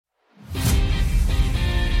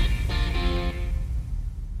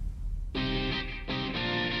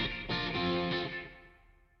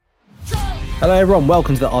Hello, everyone.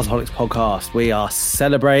 Welcome to the Ozaholics podcast. We are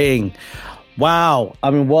celebrating. Wow.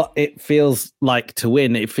 I mean, what it feels like to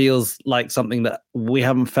win. It feels like something that we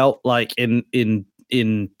haven't felt like in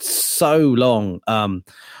so long.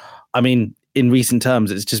 I mean, in recent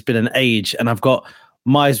terms, it's just been an age, and I've got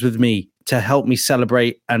Mize with me to help me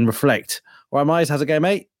celebrate and reflect. All right, Mize, how's it going,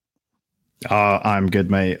 mate? I'm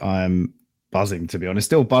good, mate. I'm buzzing, to be honest.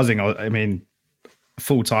 Still buzzing. I mean,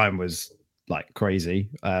 full time was like crazy,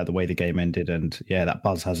 the way the game ended, and yeah, that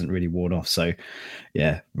buzz hasn't really worn off. So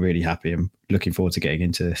yeah, really happy. I'm looking forward to getting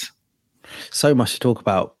into this. So much to talk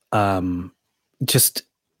about. Just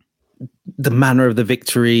the manner of the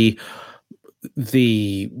victory,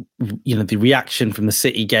 the reaction from the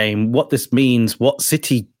City game, what this means, what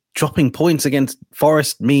City dropping points against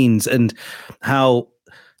Forest means, and how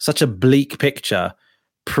such a bleak picture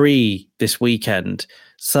pre this weekend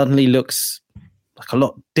suddenly looks like a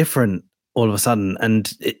lot different all of a sudden. And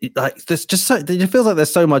there's just it feels like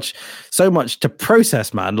there's so much to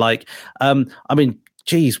process, man. Like, I mean,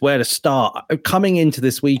 geez, where to start? Coming into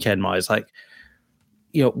this weekend, Miles, like,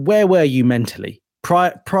 where were you mentally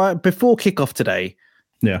prior before kickoff today?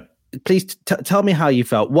 Yeah, please tell me how you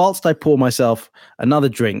felt whilst I pour myself another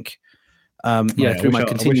drink. Through my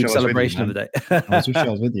continued celebration of the day. I wish I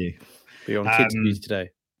was with you. But you're on kids' news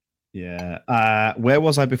today. Yeah. Where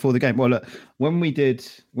was I before the game? Well, look, when we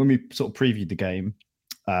sort of previewed the game,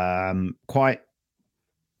 quite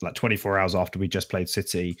like 24 hours after we just played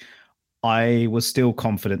City, I was still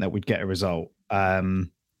confident that we'd get a result. I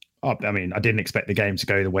mean, I didn't expect the game to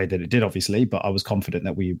go the way that it did, obviously, but I was confident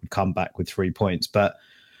that we would come back with 3 points. But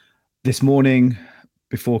this morning,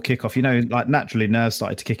 before kickoff, like naturally nerves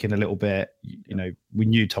started to kick in a little bit. We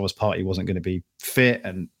knew Thomas Partey wasn't going to be fit,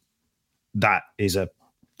 and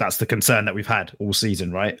that's the concern that we've had all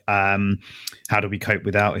season, right? How do we cope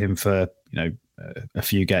without him for a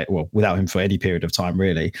few games? Well, without him for any period of time,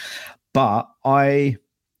 really. But I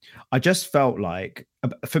just felt like,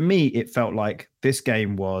 for me, it felt like this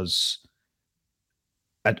game was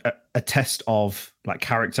a test of like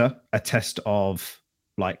character, a test of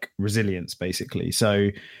like resilience, basically. So,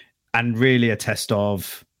 and really a test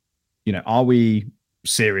of, are we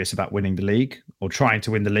serious about winning the league or trying to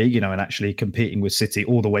win the league, and actually competing with City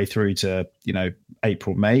all the way through to,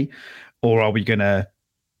 April, May? Or are we going to,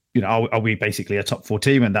 are we basically a top 4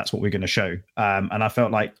 team and that's what we're going to show? And I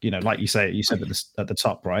felt like, like you said at the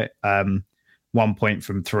top, right? 1 point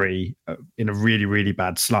from 3 in a really, really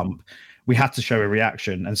bad slump. We had to show a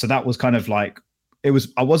reaction. And so that was kind of like, I was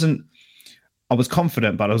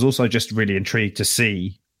confident, but I was also just really intrigued to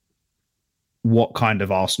see what kind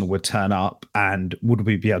of Arsenal would turn up, and would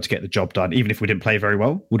we be able to get the job done? Even if we didn't play very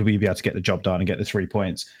well, would we be able to get the job done and get the 3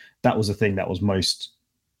 points? That was the thing that was most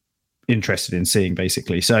interested in seeing,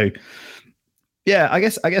 basically. So yeah, I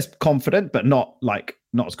guess confident, but not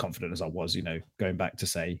as confident as I was, going back to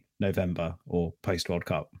say November or post World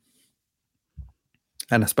Cup.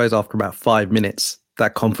 And I suppose after about 5 minutes,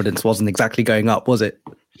 that confidence wasn't exactly going up, was it?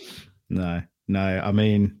 No. I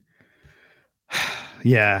mean,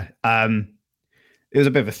 yeah. It was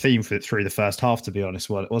a bit of a theme through the first half, to be honest,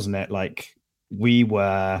 wasn't it? Like we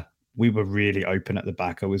were really open at the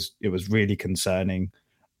back. It was really concerning.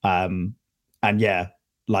 And yeah,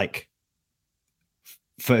 like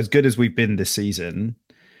for as good as we've been this season,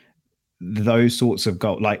 those sorts of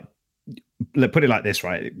goals, like, put it like this,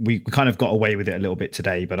 right? We kind of got away with it a little bit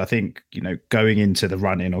today, but I think, going into the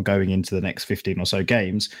run-in or going into the next 15 or so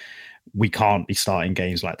games, we can't be starting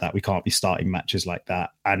games like that. We can't be starting matches like that.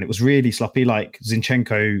 And it was really sloppy. Like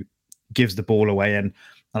Zinchenko gives the ball away. And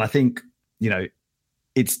I think,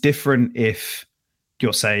 it's different if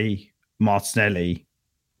you're, say, Martinelli,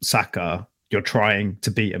 Saka, you're trying to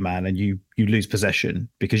beat a man and you lose possession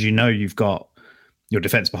because you've got your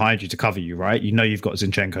defense behind you to cover you, right? You've got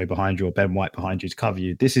Zinchenko behind you or Ben White behind you to cover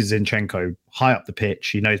you. This is Zinchenko high up the pitch.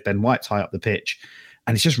 He knows Ben White's high up the pitch.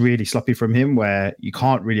 And it's just really sloppy from him, where you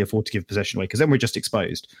can't really afford to give possession away because then we're just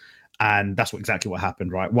exposed. And that's exactly what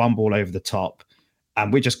happened, right? One ball over the top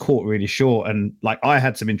and we're just caught really short. And like I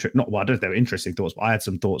had some I don't know if they were interesting thoughts, but I had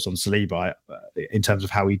some thoughts on Saliba in terms of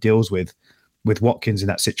how he deals with Watkins in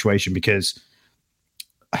that situation, because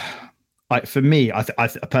for me, I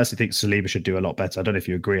personally think Saliba should do a lot better. I don't know if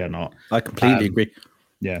you agree or not. I completely agree.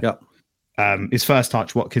 Yeah. His first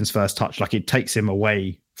touch, Watkins' first touch, like it takes him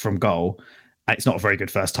away from goal. It's not a very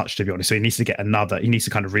good first touch, to be honest. So he needs to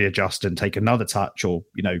kind of readjust and take another touch, or,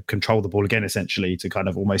 control the ball again, essentially, to kind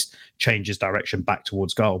of almost change his direction back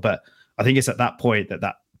towards goal. But I think it's at that point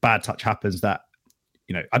that bad touch happens that,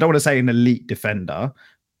 I don't want to say an elite defender,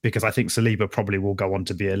 because I think Saliba probably will go on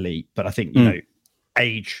to be elite. But I think,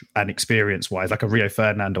 age and experience wise, like a Rio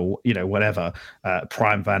Ferdinand or whatever,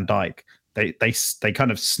 prime Van Dijk. They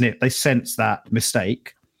kind of they sense that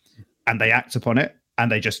mistake and they act upon it,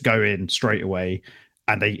 and they just go in straight away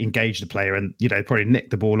and they engage the player, and probably nick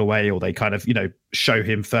the ball away, or they kind of show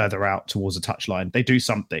him further out towards the touchline. They do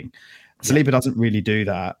something. Saliba doesn't really do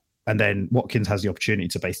that. And then Watkins has the opportunity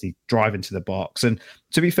to basically drive into the box. And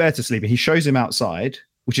to be fair to Saliba, he shows him outside,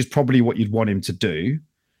 which is probably what you'd want him to do.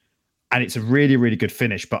 And it's a really, really good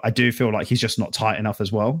finish. But I do feel like he's just not tight enough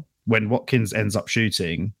as well. When Watkins ends up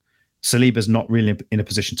shooting, Saliba's not really in a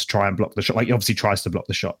position to try and block the shot. Like, he obviously tries to block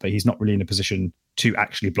the shot, but he's not really in a position to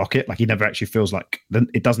actually block it. Like, he never actually feels like,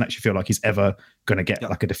 it doesn't actually feel like he's ever going to get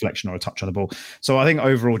like a deflection or a touch on the ball. So I think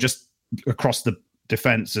overall, just across the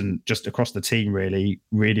defense and just across the team, really,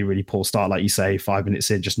 really, really poor start. Like you say, 5 minutes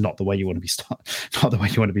in, just not the way you want to be not the way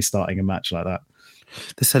you want to be starting a match like that.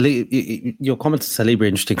 Your comments on Saliba are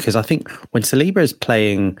interesting, because I think when Saliba is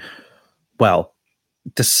playing well,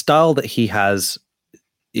 the style that he has,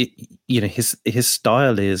 his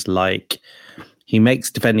style is like, he makes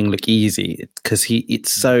defending look easy, because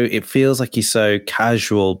it feels like he's so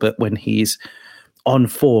casual, but when he's on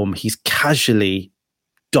form, he's casually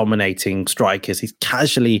dominating strikers. He's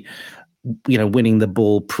casually, winning the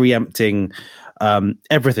ball, preempting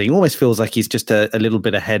everything. It almost feels like he's just a little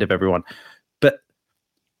bit ahead of everyone. But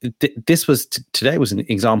today was an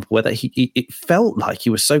example where it felt like he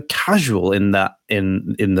was so casual in that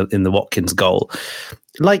in the Watkins goal,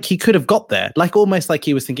 like he could have got there, like almost like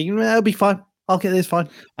he was thinking, "It'll be fine. I'll get this fine."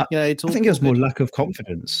 It's all, I think it was more lack of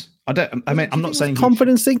confidence. I'm not saying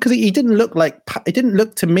confidence thing, because it didn't look like, it didn't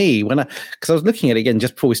look to me because I was looking at it again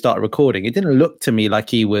just before we started recording. It didn't look to me like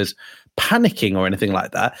he was panicking or anything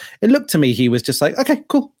like that. It looked to me he was just like, okay,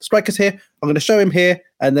 cool, striker's here. I'm going to show him here,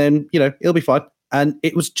 and then it'll be fine. And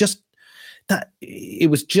it was just that. It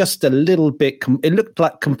was just a little bit. It looked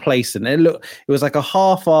like complacent. It was like a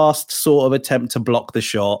half-assed sort of attempt to block the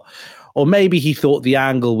shot, or maybe he thought the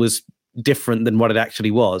angle was different than what it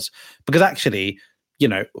actually was, because actually,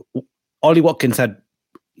 Ollie Watkins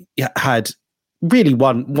had really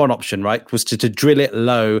one option, right? Was to drill it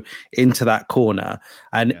low into that corner.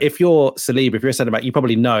 And if you're Saliba, if you're a centre back, you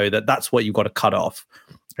probably know that that's what you've got to cut off.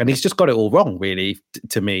 And he's just got it all wrong, really,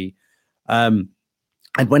 to me.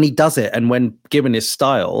 And when he does it, and when given his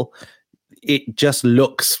style, it just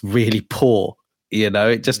looks really poor.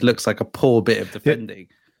 It just looks like a poor bit of defending.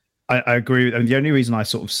 I agree. And the only reason I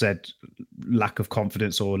sort of said lack of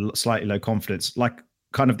confidence or slightly low confidence, like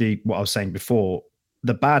kind of what I was saying before,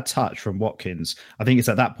 the bad touch from Watkins, I think it's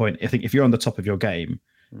at that point, I think if you're on the top of your game,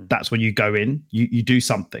 that's when you go in, you do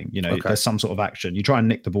something, there's some sort of action. You try and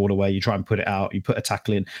nick the ball away, you try and put it out, you put a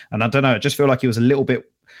tackle in. And I don't know, I just feel like he was a little bit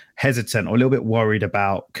hesitant or a little bit worried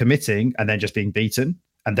about committing and then just being beaten.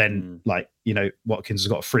 And then Watkins has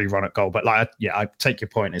got a free run at goal. But I take your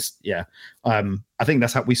point. I think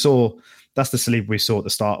that's the Saliba we saw at the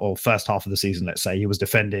start or first half of the season. Let's say he was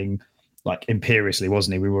defending like imperiously,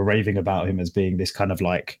 wasn't he? We were raving about him as being this kind of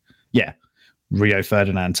Rio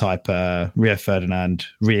Ferdinand type, Rio Ferdinand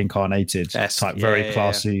reincarnated type, very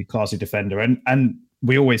classy defender. And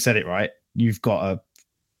we always said it, right? You've got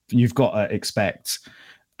to expect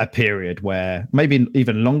a period where maybe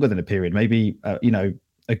even longer than a period, maybe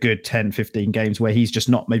a good 10, 15 games where he's just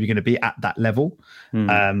not maybe going to be at that level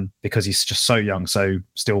because he's just so young, so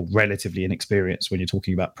still relatively inexperienced when you're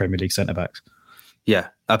talking about Premier League centre-backs. Yeah,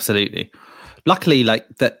 absolutely. Luckily,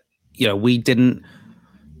 we didn't,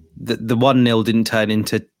 the 1-0 didn't turn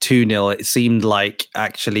into 2-0. It seemed like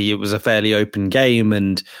actually it was a fairly open game,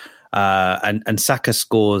 and Saka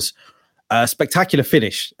scores a spectacular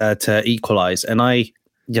finish to equalise. And I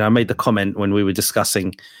made the comment when we were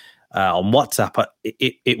discussing on WhatsApp.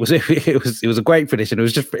 It was a great finish, and it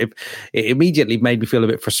was just it immediately made me feel a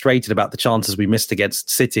bit frustrated about the chances we missed against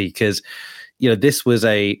City, because this was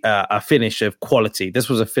a finish of quality. This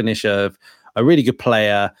was a finish of a really good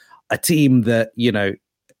player, a team that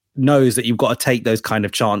knows that you've got to take those kind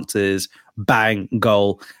of chances, bang,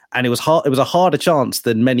 goal. And it was hard. It was a harder chance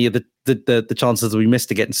than many of the chances that we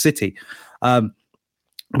missed against City. But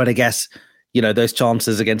I guess those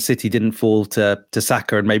chances against City didn't fall to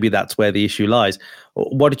Saka, and maybe that's where the issue lies.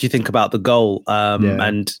 What did you think about the goal?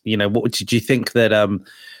 And what did you think that?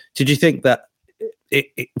 Did you think that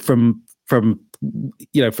from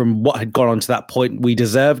what had gone on to that point, we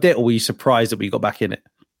deserved it, or were you surprised that we got back in it?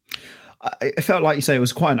 I felt like you say it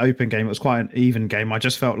was quite an open game. It was quite an even game. I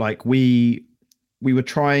just felt like we were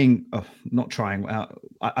trying, not trying.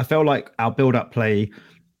 I felt like our build-up play,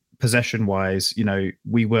 possession-wise,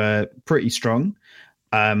 we were pretty strong.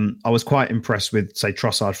 I was quite impressed with, say,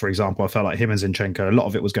 Trossard, for example. I felt like him and Zinchenko, a lot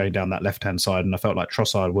of it was going down that left-hand side, and I felt like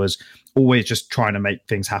Trossard was always just trying to make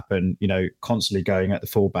things happen, constantly going at the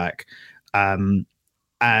fullback. But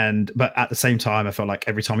at the same time, I felt like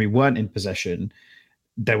every time we weren't in possession,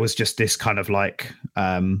 there was just this kind of like,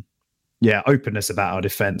 openness about our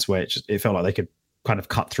defense, where it felt like they could kind of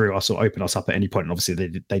cut through us or open us up at any point. And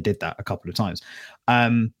obviously they did that a couple of times.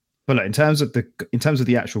 But look, in terms of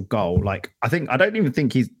the actual goal, like I don't even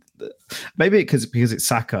think he's, maybe because it's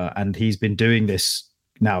Saka and he's been doing this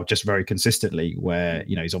now just very consistently, where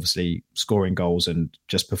he's obviously scoring goals and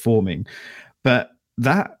just performing. But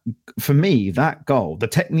that, for me, that goal, the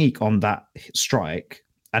technique on that strike,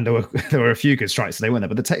 and there were a few good strikes, so they weren't there,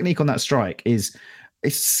 but the technique on that strike is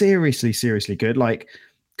seriously good. Like,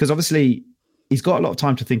 because obviously he's got a lot of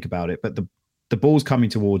time to think about it, but the ball's coming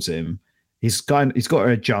towards him. He's got to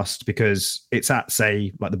adjust because it's at,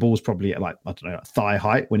 say, like the ball's probably at, like, I don't know, thigh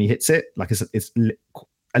height when he hits it. Like it's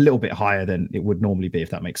a little bit higher than it would normally be, if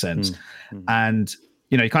that makes sense. And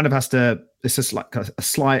he kind of has to. It's just like a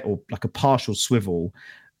slight or like a partial swivel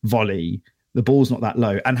volley. The ball's not that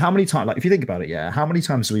low. And how many times, like if you think about it, how many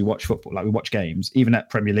times do we watch football? Like we watch games, even at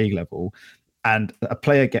Premier League level, and a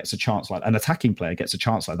player gets a chance, like an attacking player gets a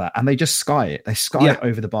chance like that, and they just sky it. They sky it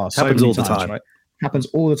over the bar. Happens all the time, right? Happens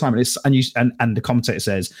all the time, and the commentator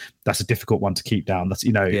says that's a difficult one to keep down. That's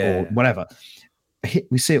or whatever.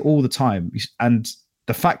 We see it all the time, and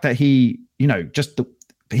the fact that he just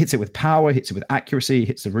hits it with power, hits it with accuracy,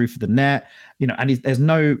 hits the roof of the net, and there's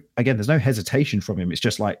no hesitation from him. It's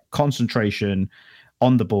just like concentration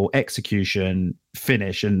on the ball, execution,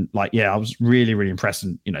 finish, and I was really, really impressed.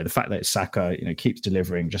 And the fact that it's Saka, keeps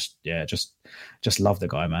delivering, just love the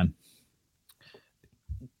guy, man.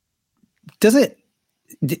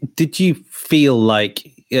 Did you feel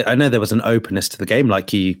like, I know there was an openness to the game,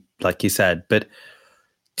 like you said, but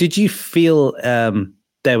did you feel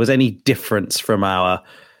there was any difference from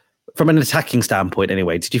an attacking standpoint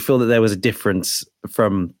anyway? Did you feel that there was a difference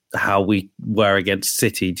from how we were against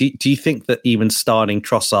City? Do you think that even starting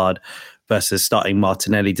Trossard versus starting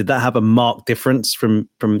Martinelli, did that have a marked difference from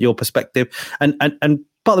your perspective? And part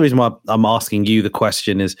of the reason why I'm asking you the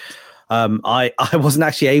question is, I wasn't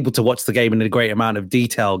actually able to watch the game in a great amount of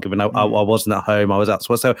detail, given I wasn't at home. I was out.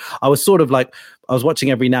 So I was sort of like, I was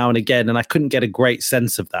watching every now and again, and I couldn't get a great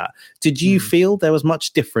sense of that. Did you feel there was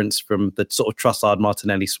much difference from the sort of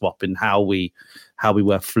Trossard-Martinelli swap in how we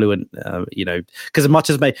were fluent? Because as much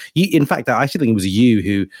as in fact, I actually think it was you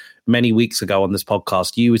who many weeks ago on this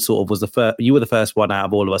podcast, you were the first one out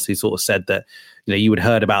of all of us who sort of said that you had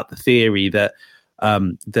heard about the theory that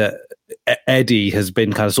that Eddie has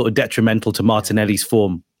been kind of sort of detrimental to Martinelli's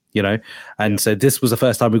form, so this was the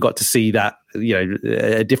first time we got to see that,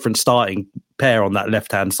 a different starting pair on that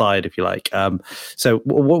left-hand side, if you like. So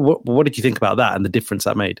what did you think about that and the difference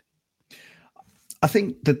that made? I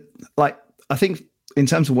think in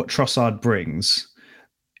terms of what Trossard brings,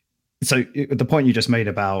 so the point you just made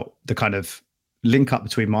about the kind of link up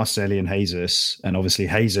between Martinelli and Jesus, and obviously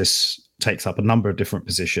Jesus takes up a number of different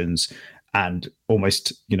positions, and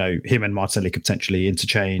almost, him and Martinelli could potentially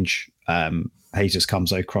interchange. Jesus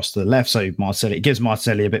comes across to the left, so it gives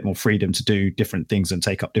Martinelli a bit more freedom to do different things and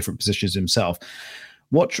take up different positions himself.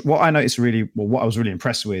 What I noticed what I was really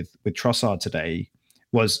impressed with Trossard today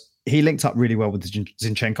was he linked up really well with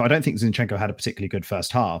Zinchenko. I don't think Zinchenko had a particularly good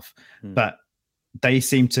first half, but they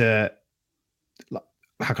seem to,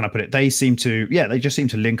 how can I put it? They just seem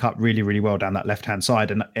to link up really, really well down that left-hand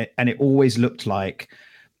side. And it always looked like,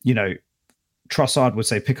 Trossard would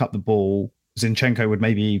say, pick up the ball. Zinchenko would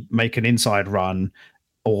maybe make an inside run,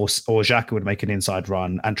 or Xhaka would make an inside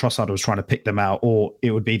run, and Trossard was trying to pick them out, or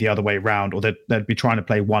it would be the other way around, or they'd be trying to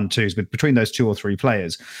play 1-2s between those two or three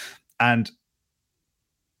players. And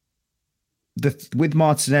with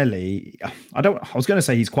Martinelli, I was going to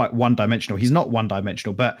say he's quite one-dimensional. He's not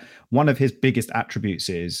one-dimensional, but one of his biggest attributes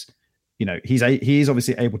is, he is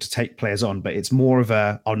obviously able to take players on, but it's more of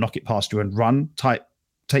a I'll knock it past you and run type,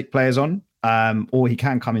 take players on. Or he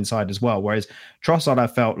can come inside as well. Whereas Trossard, I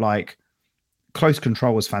felt like close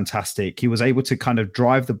control was fantastic. He was able to kind of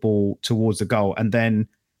drive the ball towards the goal, and then,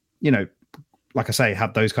 like I say,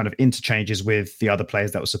 have those kind of interchanges with the other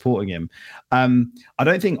players that were supporting him. I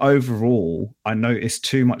don't think overall I noticed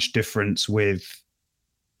too much difference with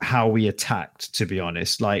how we attacked, to be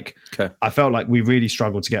honest. I felt like we really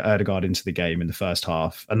struggled to get Ødegaard into the game in the first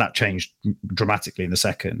half, and that changed dramatically in the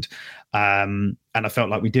second. And I felt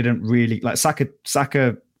like we didn't really, like, Saka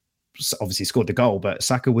obviously scored the goal, but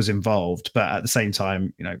Saka was involved. But at the same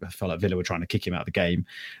time, I felt like Villa were trying to kick him out of the game,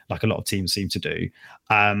 like a lot of teams seem to do.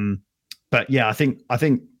 But yeah, I think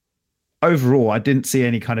overall, I didn't see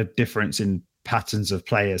any kind of difference in patterns of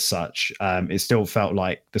play as such. It still felt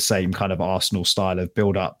like the same kind of Arsenal style of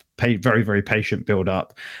build up, very, very patient build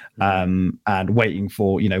up, and waiting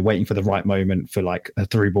for the right moment for like a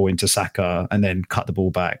through ball into Saka and then cut the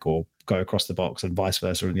ball back or go across the box and vice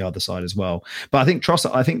versa on the other side as well. But I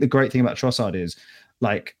think the great thing about Trossard is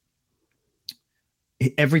like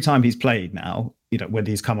every time he's played now, whether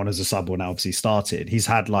he's come on as a sub or now obviously started, he's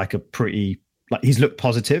had like a pretty, like he's looked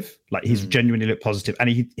positive, like he's genuinely looked positive. And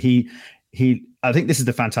he I think this is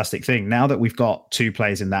the fantastic thing. Now that we've got two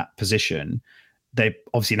players in that position, they're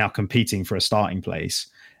obviously now competing for a starting place,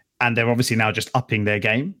 and they're obviously now just upping their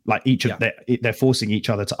game. Like they're forcing each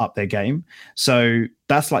other to up their game. So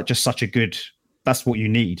that's like just such a good. That's what you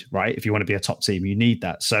need, right? If you want to be a top team, you need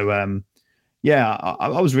that. So I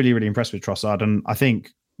was really, really impressed with Trossard, and I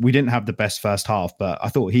think we didn't have the best first half, but I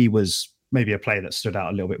thought he was maybe a player that stood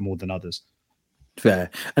out a little bit more than others. Fair.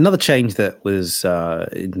 Another change that was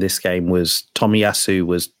in this game was Tomiyasu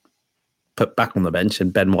was put back on the bench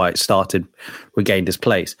and Ben White regained his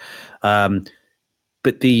place.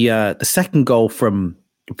 But the second goal from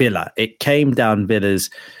Villa, it came down Villa's,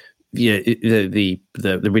 the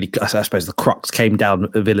really, I suppose the crux came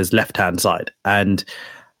down Villa's left-hand side. And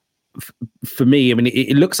for me, I mean,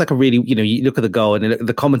 it looks like a really, you look at the goal and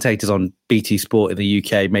the commentators on BT Sport in the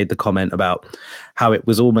UK made the comment about how it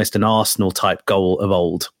was almost an Arsenal type goal of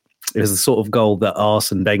old. It was the sort of goal that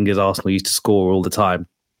Wenger's Arsenal used to score all the time.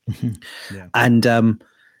 Yeah. And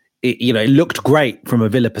it looked great from a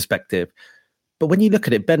Villa perspective. But when you look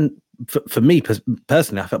at it, for me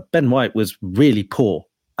personally, I felt Ben White was really poor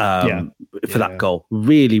for that goal.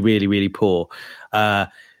 Really, really, really poor.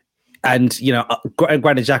 And,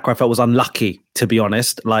 Granit Xhaka, I felt, was unlucky, to be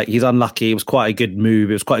honest. Like, he's unlucky. It was quite a good move.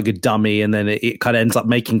 It was quite a good dummy. And then it kind of ends up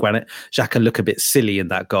making Granit Xhaka look a bit silly in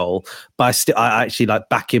that goal. But I actually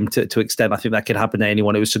back him to extent. I think that could happen to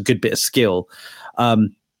anyone. It was a good bit of skill.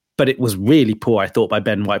 But it was really poor, I thought, by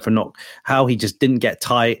Ben White for how he just didn't get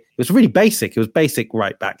tight. It was really basic. It was basic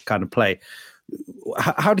right back kind of play.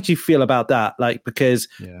 How did you feel about that? Like, because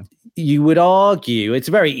you would argue, it's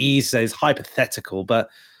very easy, it's hypothetical, but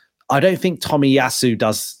I don't think Tomiyasu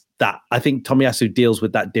does that. I think Tomiyasu deals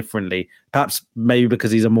with that differently. Perhaps maybe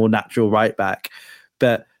because he's a more natural right back.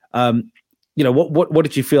 But what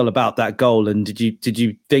did you feel about that goal? And did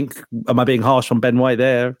you think, am I being harsh on Ben White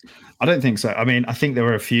there? I don't think so. I mean, I think there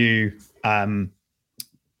were a few,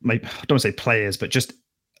 maybe, I don't want to say players, but just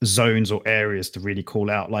zones or areas to really call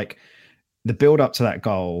out. Like the build up to that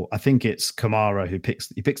goal, I think it's Kamara who picks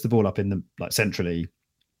the ball up in the centrally,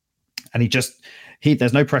 and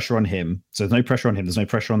there's no pressure on him. So there's no pressure on him. There's no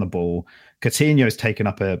pressure on the ball. Coutinho's taken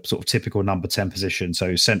up a sort of typical number 10 position.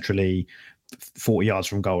 So centrally 40 yards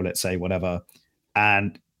from goal, let's say, whatever.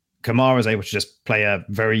 And Kamara is able to just play a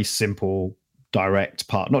very simple,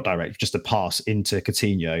 just a pass into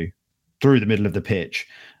Coutinho through the middle of the pitch.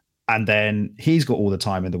 And then he's got all the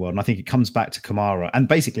time in the world. And I think it comes back to Kamara. And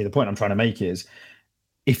basically the point I'm trying to make is,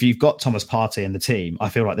 if you've got Thomas Partey in the team, I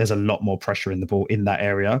feel like there's a lot more pressure in the ball in that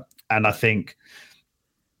area. And I think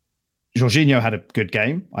Jorginho had a good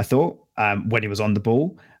game, I thought, when he was on the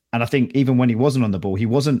ball. And I think even when he wasn't on the ball, he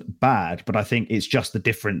wasn't bad. But I think it's just the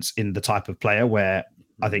difference in the type of player where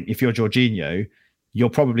I think if you're Jorginho, you're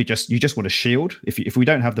probably you just want to shield. If we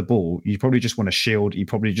don't have the ball, you probably just want to shield. You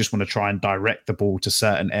probably just want to try and direct the ball to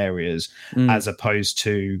certain areas as opposed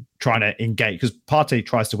to trying to engage. Because Partey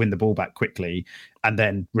tries to win the ball back quickly and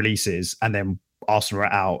then releases, and then Arsenal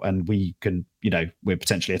are out and we can, we're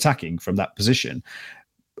potentially attacking from that position.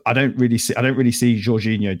 I don't really see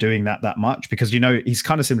Jorginho doing that much because, he's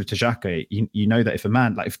kind of similar to Xhaka. You know that if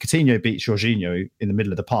Coutinho beats Jorginho in the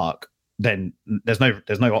middle of the park, then there's no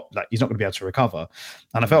he's not going to be able to recover.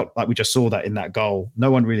 And I felt like we just saw that in that goal.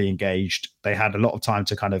 No one really engaged. They had a lot of time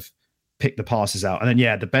to kind of pick the passes out. And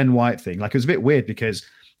then, the Ben White thing, it was a bit weird because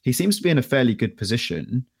he seems to be in a fairly good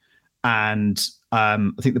position. And I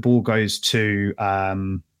think the ball goes to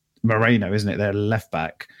Moreno, isn't it? Their left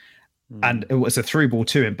back. And it was a through ball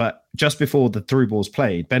to him. But just before the through ball's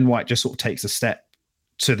played, Ben White just sort of takes a step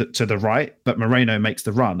to the right, but Moreno makes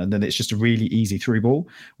the run. And then it's just a really easy through ball.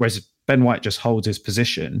 Whereas Ben White just holds his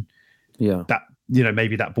position. Yeah. That,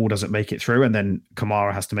 maybe that ball doesn't make it through. And then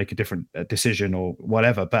Kamara has to make a different decision or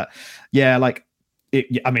whatever. But look,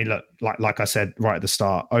 like I said right at the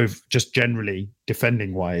start, just generally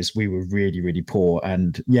defending wise, we were really, really poor.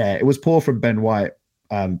 And it was poor from Ben White.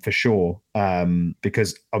 For sure,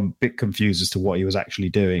 because I'm a bit confused as to what he was actually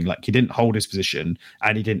doing. Like, he didn't hold his position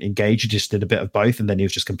and he didn't engage. He just did a bit of both, and then he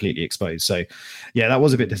was just completely exposed. So, that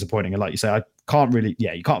was a bit disappointing. And like you say, I can't really,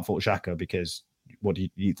 you can't fault Xhaka because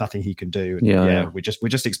nothing he can do. And we're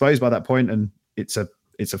just exposed by that point, and it's a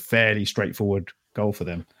fairly straightforward goal for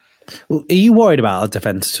them. Well, are you worried about our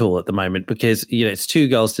defence at all at the moment? Because it's 2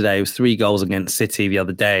 goals today. It was 3 goals against City the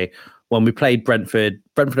other day. When we played Brentford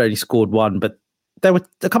only scored 1, but there were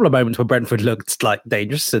a couple of moments where Brentford looked like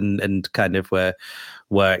dangerous and kind of were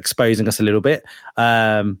exposing us a little bit.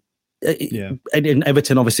 And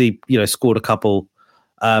Everton obviously scored a couple.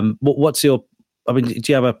 What's your? I mean,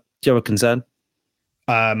 do you have a concern?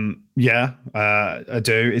 I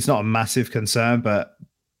do. It's not a massive concern, but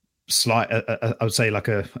slight. I would say like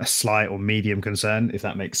a slight or medium concern, if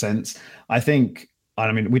that makes sense.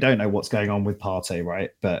 I mean, we don't know what's going on with Partey, right?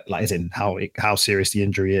 But like, as in how serious the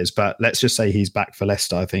injury is. But let's just say he's back for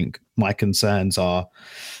Leicester. I think my concerns are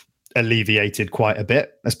alleviated quite a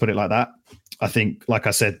bit. Let's put it like that. I think, like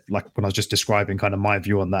I said, like when I was just describing kind of my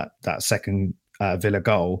view on that second Villa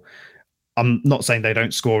goal, I'm not saying they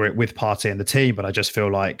don't score it with Partey in the team, but I just feel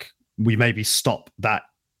like we maybe stop that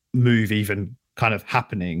move even kind of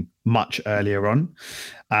happening much earlier on.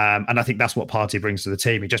 And I think that's what Partey brings to the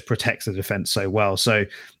team. He just protects the defense so well. So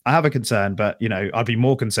I have a concern, but I'd be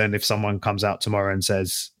more concerned if someone comes out tomorrow and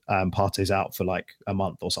says Partey's out for like a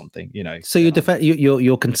month or something, So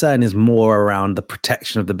your concern is more around the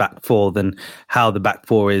protection of the back four than how the back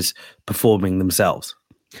four is performing themselves.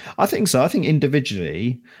 I think so. I think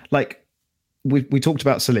individually, like we talked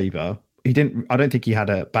about Saliba. I don't think he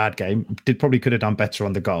had a bad game. Probably could have done better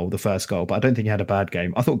on the first goal, but I don't think he had a bad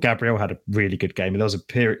game. I thought Gabriel had a really good game. There was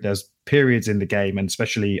there's periods in the game, and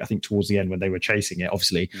especially I think towards the end when they were chasing it.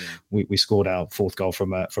 Obviously, we scored our 4th goal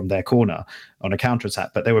from their corner on a counter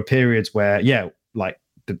attack, but there were periods where like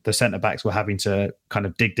the centre backs were having to kind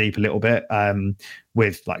of dig deep a little bit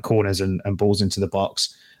with like corners and balls into the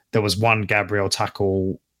box. There was one Gabriel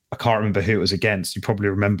tackle. I can't remember who it was against. You probably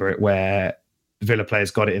remember it, where Villa players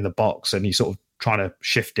got it in the box and he's sort of trying to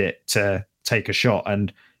shift it to take a shot,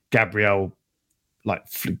 and Gabriel like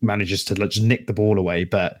manages to just nick the ball away.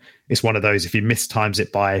 But it's one of those, if he mistimes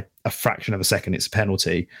it by a fraction of a second, it's a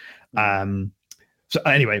penalty. So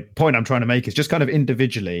anyway, point I'm trying to make is just kind of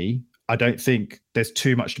individually, I don't think there's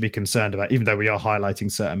too much to be concerned about, even though we are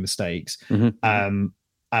highlighting certain mistakes. And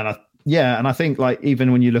I think like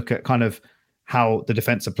even when you look at kind of how the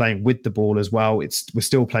defense are playing with the ball as well, we're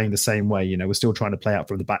still playing the same way. We're still trying to play out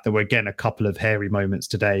from the back. There were again a couple of hairy moments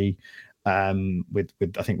today with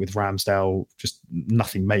I think with Ramsdale, just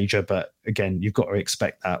nothing major, but again you've got to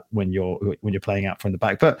expect that when you're playing out from the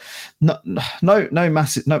back. But no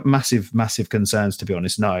massive concerns, to be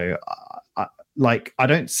honest. No, I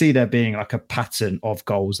don't see there being like a pattern of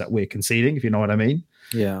goals that we're conceding, if you know what I mean.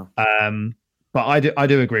 Yeah. But I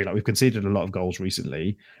do agree. Like we've conceded a lot of goals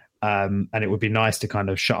recently. And it would be nice to kind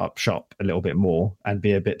of shut up shop a little bit more and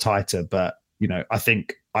be a bit tighter. But, I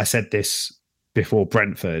think I said this before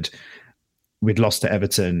Brentford, we'd lost to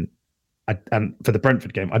Everton. And for the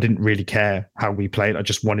Brentford game, I didn't really care how we played. I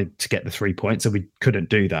just wanted to get the 3 points, and we couldn't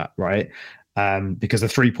do that, right? Because the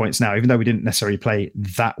 3 points now, even though we didn't necessarily play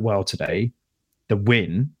that well today, the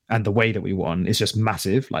win and the way that we won is just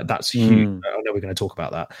massive. Like that's huge. I know we're going to talk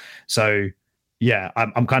about that. So yeah,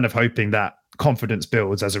 I'm kind of hoping that confidence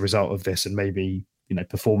builds as a result of this, and maybe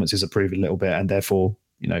performances improve a little bit, and therefore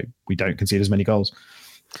we don't concede as many goals.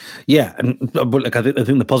 Yeah, and look, I think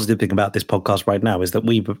the positive thing about this podcast right now is that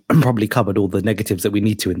we've probably covered all the negatives that we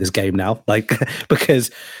need to in this game now. Like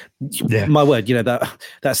because my word,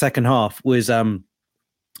 that second half was okay.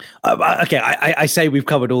 I say we've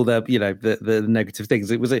covered all the the negative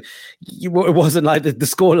things. It wasn't like the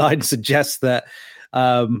scoreline suggests that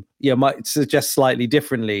might suggest slightly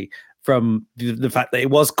differently from the fact that it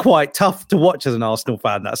was quite tough to watch as an Arsenal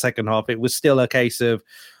fan that second half. It was still a case of,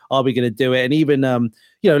 are we going to do it? And even,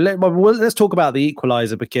 let's talk about the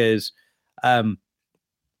equaliser, because,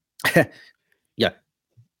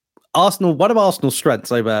 Arsenal, one of Arsenal's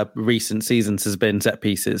strengths over recent seasons has been set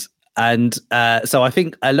pieces. And so I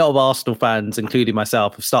think a lot of Arsenal fans, including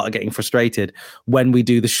myself, have started getting frustrated when we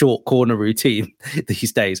do the short corner routine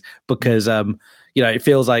these days, because, it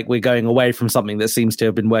feels like we're going away from something that seems to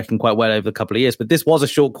have been working quite well over a couple of years. But this was a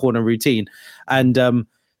short corner routine, and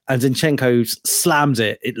Zinchenko slams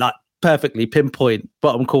it like perfectly, pinpoint,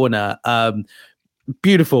 bottom corner.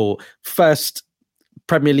 Beautiful first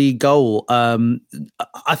Premier League goal.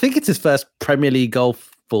 I think it's his first Premier League goal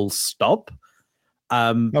full stop.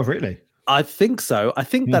 Oh, really? I think so. I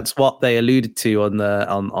think that's what they alluded to on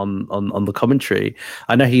the commentary.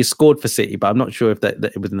 I know he scored for City, but I'm not sure if that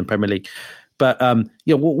it was in the Premier League. But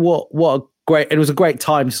what a great! It was a great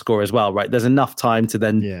time to score as well, right? There's enough time to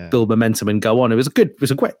then build momentum and go on. It was a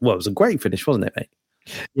great finish, wasn't it, mate?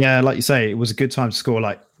 Yeah, like you say, it was a good time to score.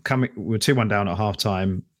 Like we're 2-1 down at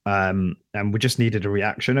halftime, and we just needed a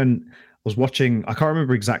reaction. And I was watching. I can't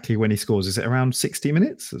remember exactly when he scores. Is it around 60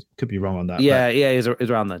 minutes? Could be wrong on that. Yeah, it's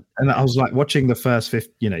around then. And I was like watching the first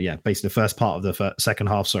basically the first part of the second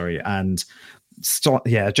half. Sorry, and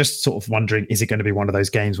just sort of wondering, is it going to be one of those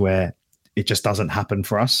games where it just doesn't happen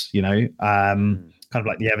for us? Kind of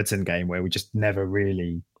like the Everton game where we just never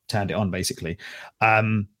really turned it on, basically.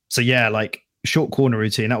 So yeah, like short corner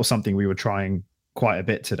routine, that was something we were trying quite a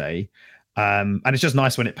bit today. And it's just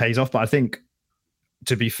nice when it pays off. But I think,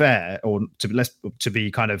 to be fair, or to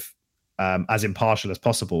be kind of as impartial as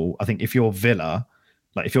possible, I think if you're Villa,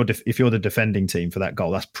 like if you're the defending team for that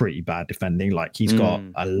goal, that's pretty bad defending. Like he's got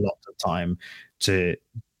a lot of time to,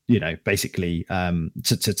 basically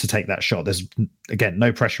to take that shot. There's, again,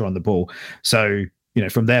 no pressure on the ball. So,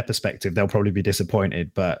 from their perspective, they'll probably be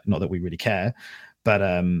disappointed, but not that we really care. But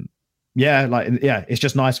it's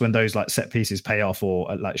just nice when those like set pieces pay off,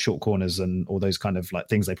 or like short corners and all those kind of like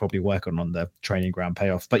things they probably work on the training ground pay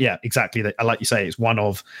off. But yeah, exactly. Like you say, it's one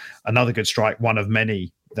of another good strike, one of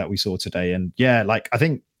many that we saw today. And yeah, like I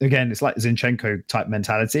think again, it's like Zinchenko type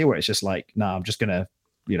mentality where it's just like, no, I'm just gonna,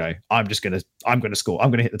 I'm gonna score.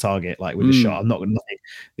 I'm gonna hit the target like with a shot. I'm not gonna.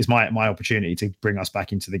 It's my opportunity to bring us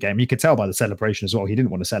back into the game. You could tell by the celebration as well. He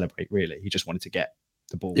didn't want to celebrate really. He just wanted to get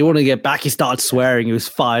the ball. He wanted to get back. He started swearing. He was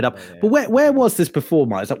fired up. Yeah. But where was this before,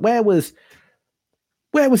 Miles? Like where was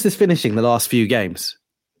this finishing the last few games?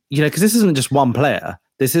 Because this isn't just one player.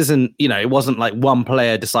 This isn't, it wasn't like one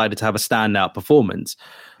player decided to have a standout performance.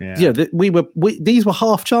 Yeah. These were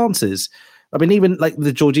half chances. I mean, even like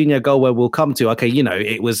the Jorginho goal where we'll come to, okay,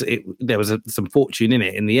 there was some fortune in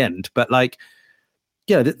it in the end. But like,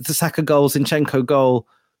 the Saka goal, Zinchenko goal,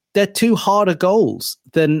 they're two harder goals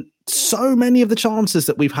than so many of the chances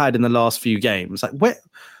that we've had in the last few games. Like,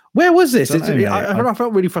 where was this? I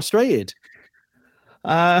felt really frustrated.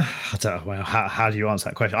 I don't know. Well, how do you answer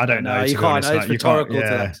that question? I don't know. You can't. It's rhetorical.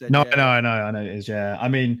 Yeah. No, I know it is. Yeah. I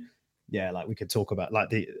mean, yeah, like we could talk about like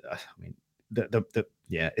the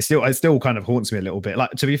it still kind of haunts me a little bit.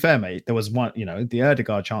 Like, to be fair, mate, there was one, the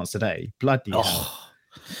Ødegaard chance today. Bloody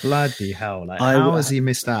hell. Like, how has he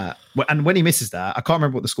missed that? And when he misses that, I can't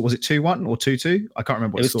remember what the score was. It 2-1 or 2-2? I can't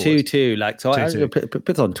remember what it was. 2-2. Like, so 2-2. I put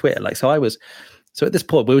it on Twitter. Like, so at this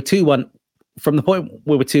point, we were 2-1. From the point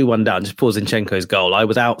we were 2-1 down, just before Zinchenko's goal, I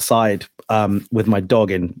was outside with my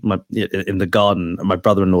dog in the garden at my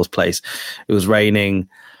brother-in-law's place. It was raining,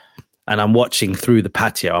 and I'm watching through the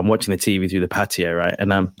patio. I'm watching the TV through the patio, right?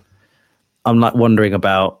 And I'm like wondering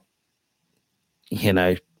about,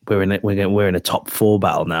 we're in a top 4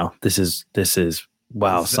 battle now. This is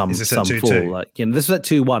wow, some fall. Like, this was at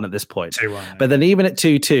 2-1 at this point. 2-1, yeah. But then even at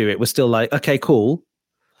 2-2, it was still like, okay, cool.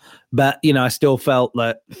 But I still felt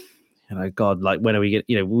like, God, like when are we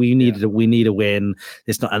get? We need a win.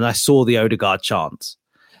 It's not, and I saw the Ødegaard chance.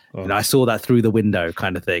 I saw that through the window,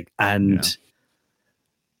 kind of thing, and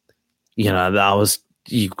that was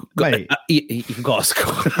you've got to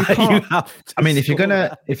score. I mean, if you're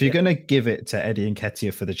gonna give it to Eddie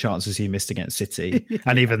Nketiah for the chances he missed against City,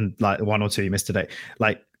 and even like the 1 or 2 he missed today,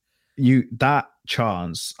 like that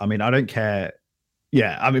chance. I mean, I don't care.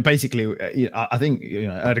 Yeah, I mean, basically, I think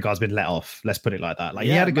Ødegaard's been let off. Let's put it like that. Like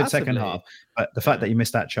he had a good second half, but the fact that you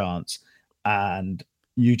missed that chance and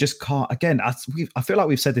you just can't. Again, I feel like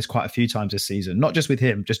we've said this quite a few times this season, not just with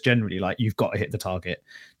him, just generally. Like you've got to hit the target.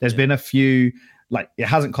 There's been a few. Like it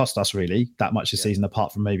hasn't cost us really that much this season,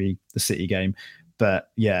 apart from maybe the City game.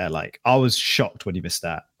 But yeah, like I was shocked when he missed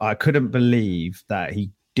that. I couldn't believe that he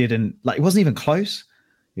didn't. Like it wasn't even close.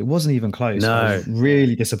 It wasn't even close. No. I was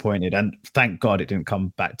really disappointed, and thank God it didn't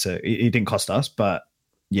come back to. It didn't cost us, but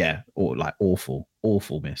yeah, awful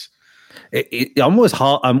miss. I'm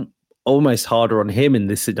almost harder on him in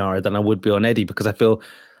this scenario than I would be on Eddie, because I feel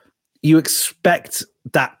you expect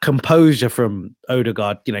that composure from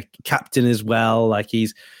Ødegaard. Captain as well. Like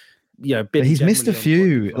he's he's missed a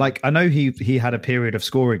few. Like I know he had a period of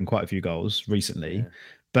scoring quite a few goals recently,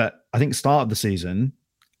 but I think start of the season.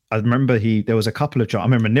 I remember there was a couple of. I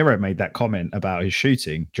remember Nero made that comment about his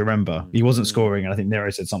shooting. Do you remember? He wasn't scoring, and I think Nero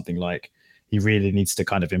said something like he really needs to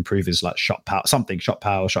kind of improve his like shot power,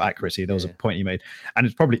 shot accuracy. There was a point he made, and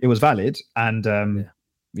it was valid, and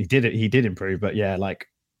he did improve. But yeah, like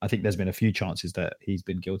I think there's been a few chances that he's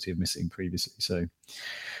been guilty of missing previously. So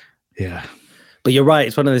yeah, but you're right.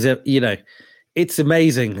 It's one of those. It's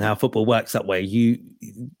amazing how football works that way.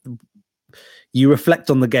 You reflect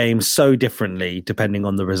on the game so differently depending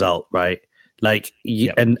on the result, right? Like,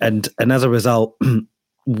 and as a result,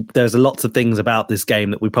 there's lots of things about this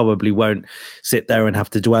game that we probably won't sit there and have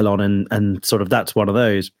to dwell on, and sort of that's one of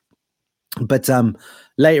those. But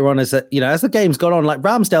later on, as the game's gone on, like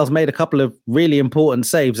Ramsdale's made a couple of really important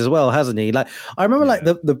saves as well, hasn't he? Like I remember, like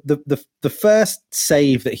the first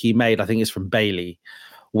save that he made, I think, is from Bailey,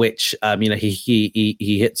 which he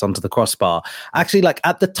hits onto the crossbar. Actually, like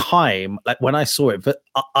at the time, like when I saw it, but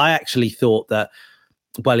I actually thought that,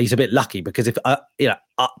 well, he's a bit lucky, because if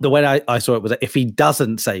the way I saw it was that if he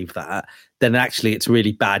doesn't save that, then actually it's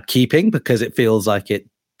really bad keeping, because it feels like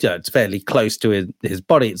it's fairly close to his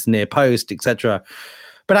body, it's near post, etc.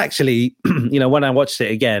 But actually, when I watched it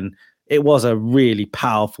again, it was a really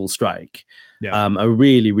powerful strike. Yeah. A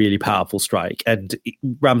really, really powerful strike. And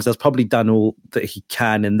Ramsdale's probably done all that he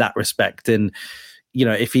can in that respect. And,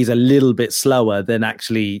 if he's a little bit slower, then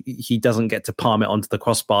actually he doesn't get to palm it onto the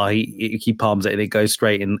crossbar. He palms it and it goes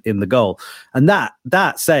straight in the goal. And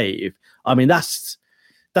that save, I mean, that's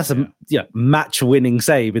a match-winning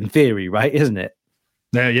save in theory, right? Isn't it?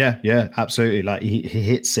 Yeah, absolutely. Like he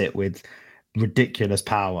hits it with ridiculous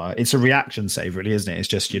power. It's a reaction save, really, isn't it? It's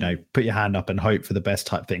just put your hand up and hope for the best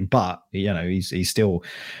type thing. But he's still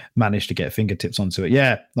managed to get fingertips onto it.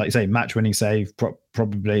 Yeah, like you say, match-winning save,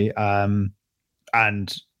 probably.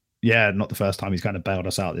 And yeah, not the first time he's kind of bailed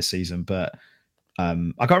us out this season, but. I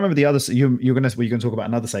can't remember the other. You're going to talk about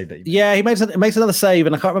another save that he made. Yeah, he makes another save,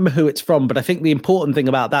 and I can't remember who it's from. But I think the important thing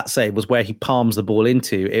about that save was where he palms the ball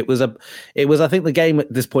into. It was. I think the game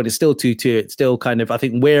at this point is still 2-2. It's still kind of. I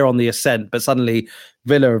think we're on the ascent, but suddenly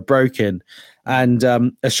Villa have broken, and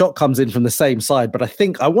a shot comes in from the same side. But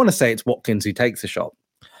I want to say it's Watkins who takes the shot,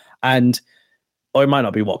 or it might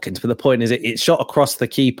not be Watkins. But the point is, it's shot across the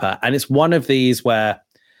keeper, and it's one of these where,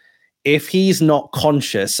 if he's not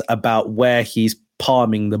conscious about where he's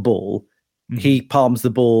palming the ball, he palms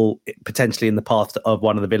the ball potentially in the path of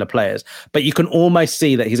one of the Villa players. But you can almost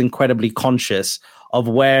see that he's incredibly conscious of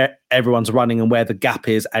where everyone's running and where the gap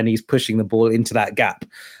is, and he's pushing the ball into that gap.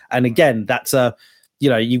 And again, that's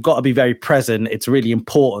you've got to be very present. It's really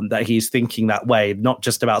important that he's thinking that way, not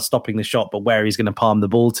just about stopping the shot, but where he's going to palm the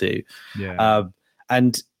ball to. Yeah.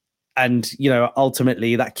 And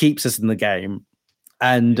ultimately that keeps us in the game.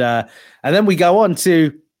 And then we go on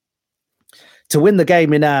to win the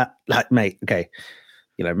game in mate. Okay,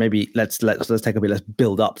 maybe let's take a bit. Let's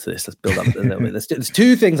build up to this. Let's build up a little bit. There's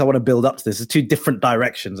two things I want to build up to this. There's two different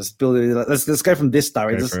directions. Let's go from this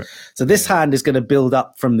direction. So this hand is going to build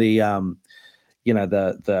up from the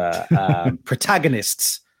the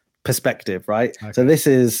protagonist's perspective, right? Okay. So this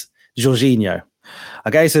is Jorginho.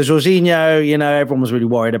 Okay, so Jorginho, everyone was really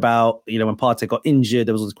worried about, when Partey got injured,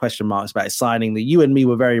 there was all these question marks about his signing. That you and me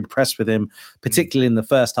were very impressed with him, particularly in the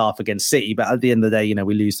first half against City. But at the end of the day,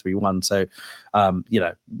 we lose 3-1. So,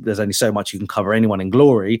 there's only so much you can cover anyone in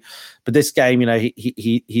glory. But this game,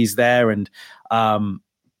 he's there. And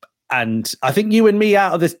I think you and me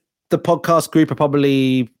out of the podcast group are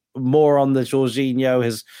probably more on the Jorginho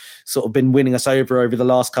has sort of been winning us over the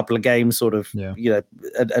last couple of games, sort of,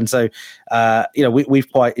 and so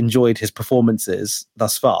we've quite enjoyed his performances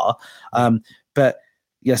thus far. But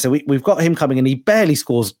yeah, so we've got him coming, and he barely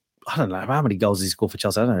scores. I don't know how many goals he scored for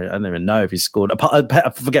Chelsea. I don't even know if he's scored. I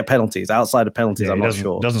forget penalties. Outside of penalties, I'm not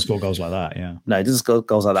sure. Doesn't score goals like that. Yeah, no, he doesn't score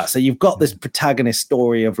goals like that. So you've got this protagonist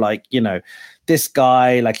story of this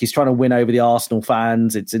guy, like he's trying to win over the Arsenal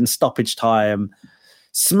fans. It's in stoppage time.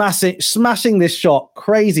 Smashing this shot,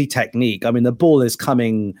 crazy technique. I mean, the ball is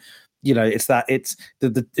coming, if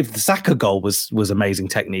the Saka goal was amazing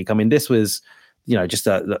technique. I mean, this was, just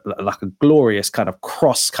like a glorious kind of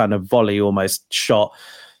cross kind of volley almost shot.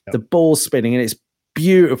 Yep. The ball's spinning and it's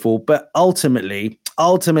beautiful, but ultimately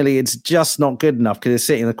it's just not good enough because it's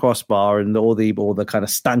sitting in the crossbar and all the kind of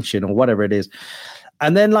stanchion or whatever it is.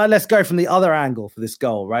 And then let's go from the other angle for this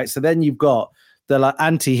goal, right? So then you've got the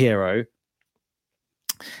anti-hero.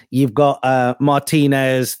 You've got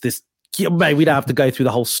Martinez. We don't have to go through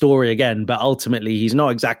the whole story again, but ultimately he's not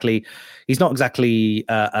exactly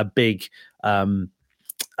a big fan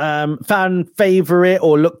favorite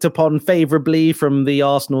or looked upon favorably from the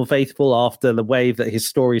Arsenal faithful after the wave that his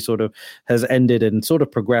story sort of has ended and sort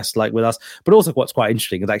of progressed like with us. But also what's quite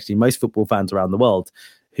interesting is actually most football fans around the world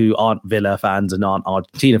who aren't Villa fans and aren't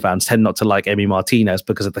Argentina fans tend not to like Emi Martinez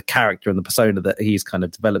because of the character and the persona that he's kind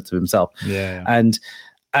of developed to himself. Yeah.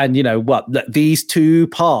 And you know what? These two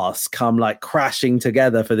paths come crashing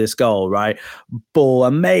together for this goal, right? Ball,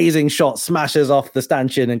 amazing shot, smashes off the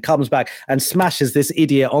stanchion and comes back and smashes this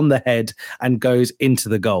idiot on the head and goes into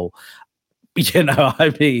the goal. You know,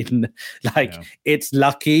 I mean, It's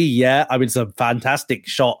lucky, yeah. I mean, it's a fantastic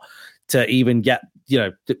shot to even get,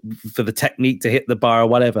 for the technique to hit the bar or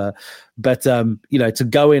whatever. But, to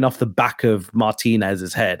go in off the back of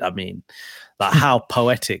Martinez's head, I mean, how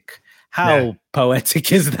poetic. How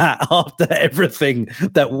poetic is that after everything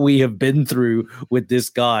that we have been through with this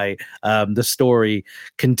guy? The story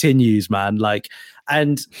continues, man. Like,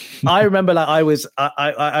 and I remember, like,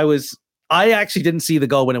 I actually didn't see the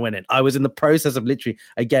goal when it went in. I was in the process of literally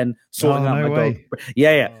again sorting out my dog.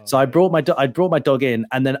 Yeah. So I brought my dog in,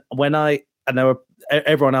 and then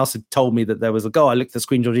everyone else had told me that there was a goal. I looked at the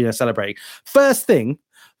screen, Jorginho celebrating. First thing,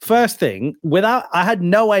 I had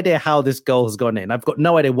no idea how this goal has gone in. I've got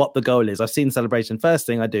no idea what the goal is. I've seen celebration. First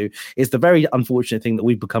thing I do is the very unfortunate thing that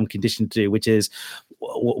we've become conditioned to do, which is,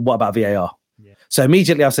 what about VAR? Yeah. So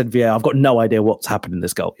immediately I've said VAR. I've got no idea what's happened in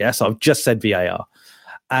this goal. Yeah. So I've just said VAR.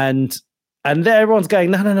 And everyone's going,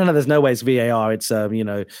 no, there's no way it's VAR. It's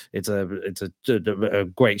it's a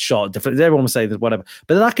great shot. Everyone was saying that, whatever.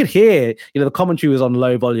 But then I could hear, the commentary was on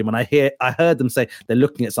low volume, and I heard them say they're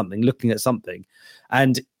looking at something,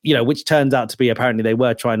 and which turns out to be, apparently they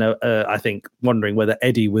were trying to, I think, wondering whether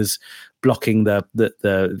Eddie was blocking the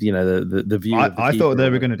view. I thought they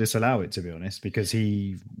were going to disallow it, to be honest, because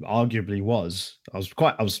he arguably was. I was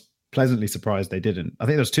pleasantly surprised they didn't. I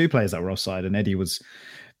think there was 2 players that were offside, and Eddie was.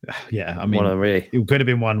 Yeah, I mean, it could have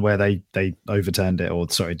been one where they overturned it, or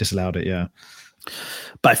disallowed it. Yeah,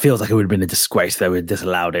 but it feels like it would have been a disgrace. They would have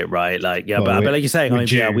disallowed it, right? Like, yeah, but like you're saying, I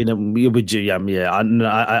get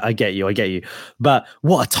you. But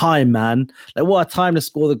what a time, man! Like, what a time to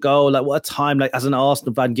score the goal! Like, what a time! Like, as an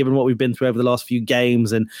Arsenal fan, given what we've been through over the last few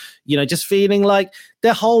games, and just feeling like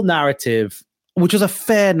their whole narrative, which was a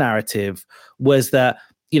fair narrative, was that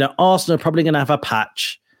Arsenal are probably going to have a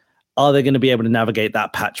patch. Are they going to be able to navigate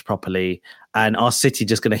that patch properly? And are City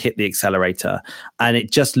just going to hit the accelerator? And it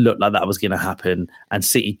just looked like that was going to happen. And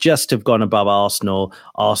City just have gone above Arsenal.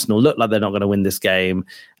 Arsenal look like they're not going to win this game.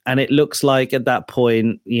 And it looks like at that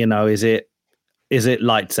point, is it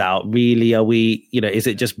lights out? Really, are we, is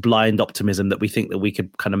it just blind optimism that we think that we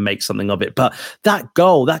could kind of make something of it? But that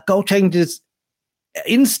goal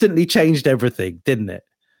instantly changed everything, didn't it?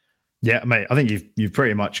 Yeah, mate, I think you've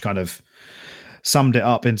pretty much kind of summed it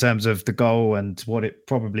up in terms of the goal and what it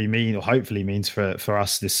probably means, or hopefully means, for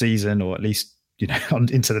us this season, or at least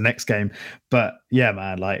into the next game. But yeah,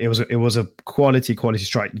 man, like it was a quality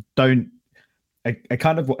strike. I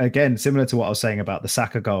kind of, again, similar to what I was saying about the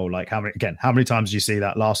Saka goal, like how many times do you see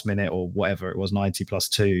that last minute, or whatever it was, 90 plus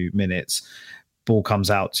 2 minutes, ball comes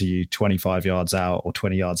out to you 25 yards out or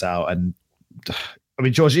 20 yards out, and I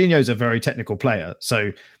mean, Jorginho's a very technical player,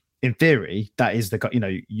 so in theory, that is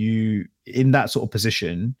you in that sort of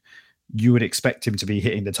position, you would expect him to be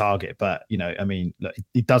hitting the target. But, I mean, look,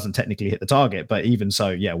 he doesn't technically hit the target, but even so,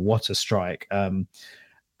 yeah, what a strike. And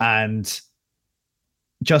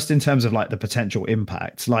just in terms of like the potential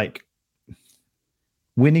impact, like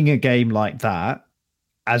winning a game like that,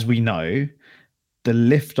 as we know, the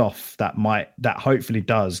lift off that hopefully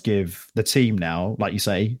does give the team now, like you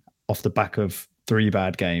say, off the back of 3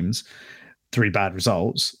 bad games, 3 bad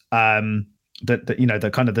results, the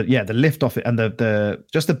lift off it, and the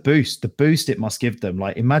boost it must give them.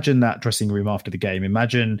 Like, imagine that dressing room after the game.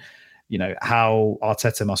 Imagine, how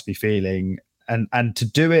Arteta must be feeling, and to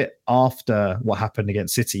do it after what happened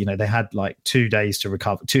against City. They had like 2 days to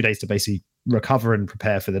recover, 2 days to basically recover and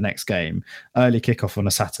prepare for the next game. Early kickoff on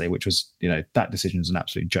a Saturday, which was, that decision's an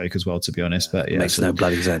absolute joke as well, to be honest. But yeah, makes no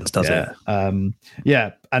bloody sense, does it? And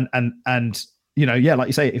like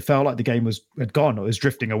you say, it felt like the game had gone, or was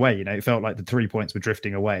drifting away. It felt like the 3 points were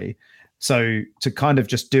drifting away. So to kind of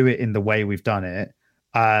just do it in the way we've done it,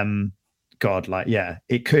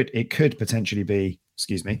 it could potentially be,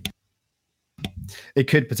 it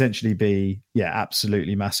could potentially be,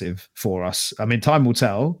 absolutely massive for us. I mean, time will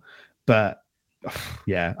tell, but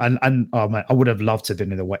yeah. And oh man, I would have loved to have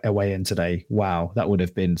been in the away end today. Wow, that would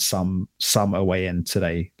have been some away end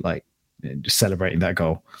today, like just celebrating that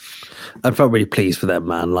goal. I felt really pleased for them,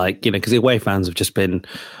 man. Like, because the away fans have just been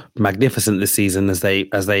magnificent this season, as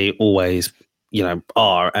they always,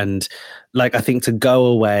 are. And like, I think to go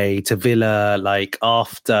away to Villa, like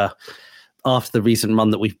after the recent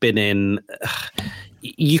run that we've been in,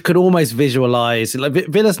 you could almost visualize, like,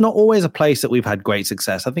 Villa's not always a place that we've had great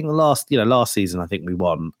success. I think the last season, I think we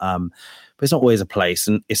won, but it's not always a place,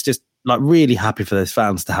 and it's just like really happy for those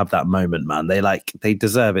fans to have that moment, man. They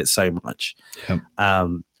deserve it so much. Yeah.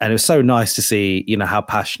 And it was so nice to see, how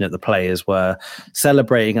passionate the players were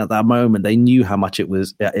celebrating at that moment. They knew how much it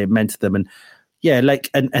meant to them. And yeah, like,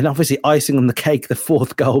 and obviously icing on the cake, the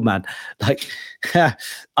 4th goal, man. Like,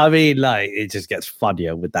 I mean, like, it just gets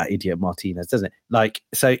funnier with that idiot Martinez, doesn't it? Like,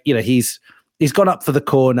 so, he's gone up for the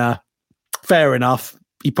corner. Fair enough.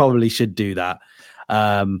 He probably should do that.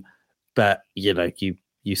 But,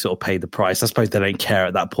 you sort of pay the price. I suppose they don't care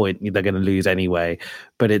at that point; they're going to lose anyway.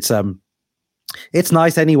 But it's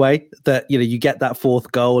nice anyway that you get that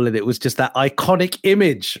fourth goal, and it was just that iconic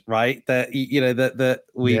image, right? That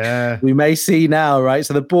that we may see now, right?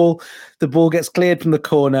 So the ball gets cleared from the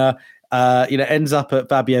corner, ends up at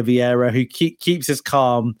Fabio Vieira, who keeps his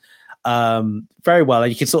calm very well,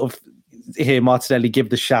 and you can sort of hear Martinelli give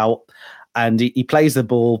the shout, and he plays the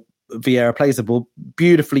ball. Vieira plays the ball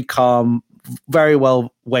beautifully, calm, very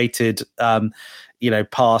well weighted.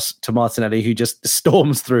 Pass to Martinelli, who just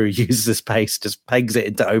storms through, uses his pace, just pegs it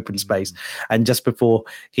into open space. And just before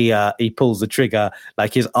he pulls the trigger,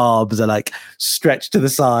 like his arms are like stretched to the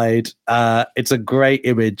side. It's a great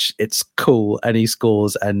image. It's cool, and he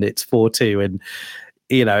scores, and it's 4-2. And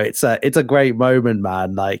it's a great moment,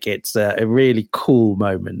 man. Like it's a really cool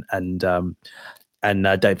moment, and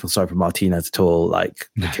I don't feel sorry for Martinez at all, like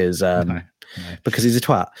because because he's a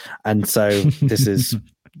twat, and so this is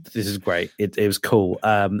great. It was cool,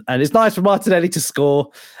 and it's nice for Martinelli to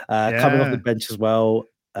score, coming off the bench as well.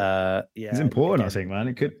 It's important, again. I think, man.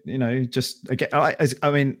 It could, just again.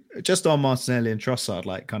 I mean, just on Martinelli and Trossard,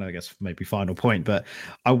 like, kind of, I guess, maybe final point, but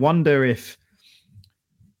I wonder if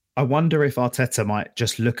Arteta might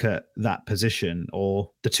just look at that position or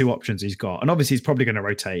the two options he's got, and obviously he's probably going to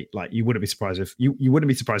rotate. Like, you wouldn't be surprised if you wouldn't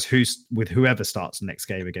be surprised with whoever starts the next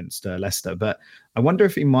game against Leicester. But I wonder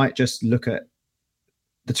if he might just look at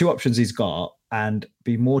the two options he's got and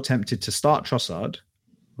be more tempted to start Trossard,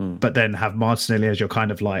 but then have Martinelli as your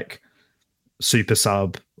kind of like super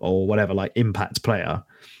sub or whatever, like impact player,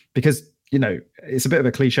 because it's a bit of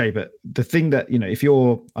a cliche, but the thing that, if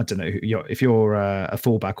you're, I don't know, if you're a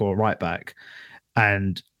fullback or a right back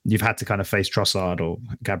and you've had to kind of face Trossard or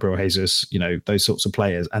Gabriel Jesus, those sorts of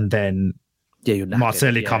players, and then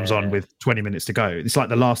Martinelli comes on with 20 minutes to go, it's like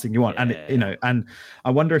the last thing you want. And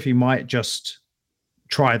I wonder if he might just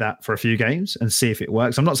try that for a few games and see if it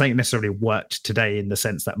works. I'm not saying it necessarily worked today in the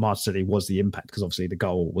sense that Martinelli was the impact, because obviously the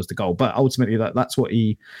goal was the goal, but ultimately that's what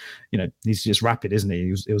he's just rapid, isn't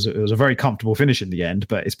he? It was a very comfortable finish in the end,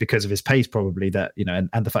 but it's because of his pace probably that,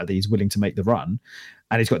 and the fact that he's willing to make the run,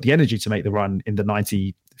 and he's got the energy to make the run in the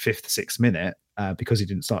 95th, 6th minute, because he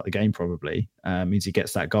didn't start the game probably, means he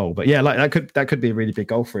gets that goal. But yeah, like that could be a really big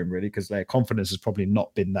goal for him, really, because their confidence has probably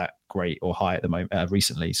not been that great or high at the moment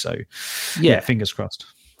recently. So yeah, fingers crossed.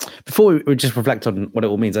 Before we just reflect on what it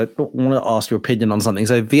all means, I want to ask your opinion on something.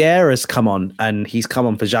 So Vieira's come on, and he's come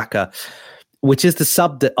on for Xhaka, which is the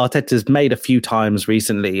sub that Arteta's made a few times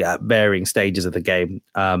recently at varying stages of the game.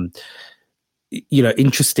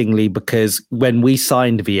 Interestingly, because when we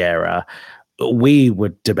signed Vieira, we were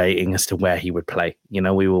debating as to where he would play.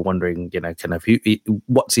 We were wondering, kind of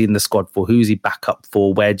what's he in the squad for? Who's he back up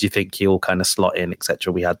for? Where do you think he'll kind of slot in,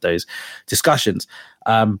 etc.? We had those discussions.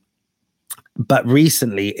 But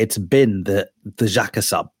recently it's been the Xhaka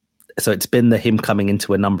sub. So it's been him coming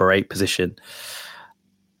into a number 8 position.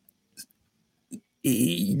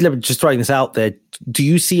 Let me just throwing this out there. Do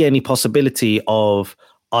you see any possibility of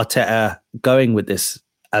Arteta going with this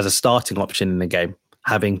as a starting option in the game?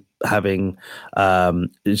 Having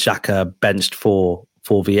Xhaka benched for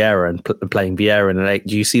Vieira and playing Vieira in an 8,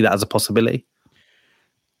 do you see that as a possibility?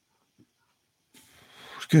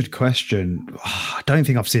 Good question. I don't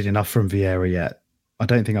think I've seen enough from Vieira yet. I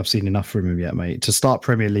don't think I've seen enough from him yet, mate. To start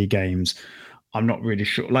Premier League games, I'm not really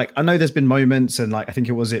sure. Like, I know there's been moments, and like I think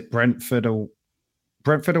it was Brentford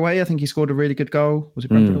away. I think he scored a really good goal. Was it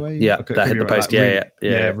Brentford away? Yeah, that hit the post.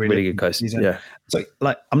 Like, really good post. Yeah. So,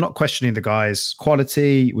 like, I'm not questioning the guy's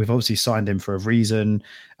quality. We've obviously signed him for a reason,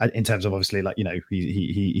 in terms of obviously, like,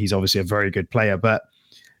 he's obviously a very good player. But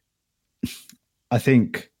I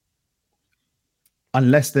think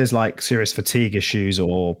unless there's like serious fatigue issues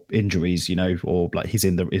or injuries, or like if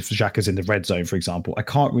Xhaka's in the red zone, for example, I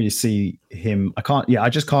can't really see him. I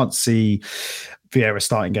just can't see Vieira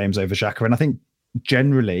starting games over Xhaka. And I think,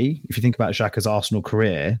 generally, if you think about Xhaka's Arsenal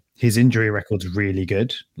career, his injury record's really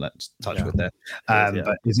good. Let's touch with there.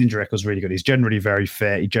 But his injury record's really good. He's generally very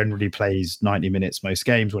fit. He generally plays 90 minutes most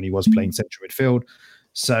games when he was playing central midfield.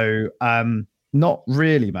 So not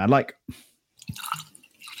really, man. Like,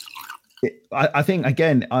 I think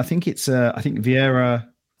Vieira,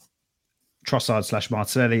 Trossard /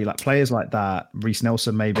 Martinelli, like players like that, Reece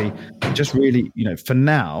Nelson maybe, just really, for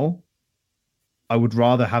now, I would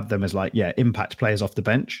rather have them as impact players off the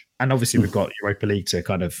bench. And obviously we've got Europa League to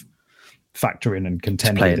kind of factor in and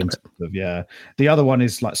contend with. The other one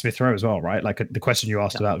is like Smith Rowe as well, right? Like the question you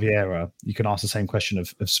asked about Vieira, you can ask the same question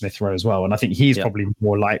of Smith Rowe as well. And I think he's probably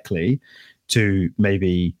more likely to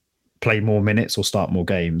maybe play more minutes or start more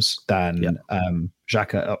games than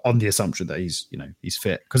Xhaka, on the assumption that he's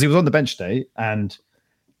fit. Because he was on the bench today, and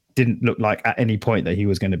didn't look like at any point that he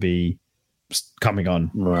was going to be coming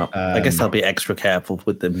on. Well, I guess I'll be extra careful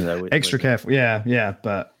with them, though. Careful, yeah,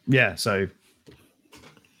 but yeah. So,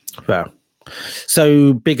 well,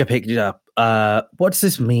 so bigger picture. What does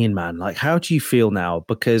this mean, man? Like, how do you feel now?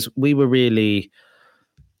 Because we were really,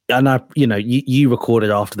 and you recorded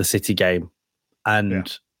after the City game,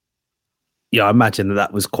 and I imagine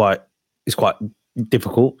that was quite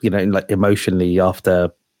difficult, like emotionally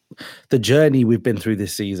after the journey we've been through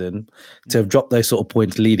this season, to have dropped those sort of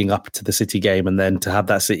points leading up to the City game, and then to have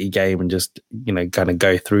that City game and just kind of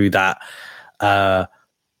go through that.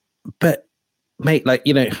 But mate, like,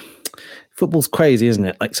 football's crazy, isn't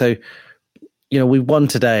it? Like, so we won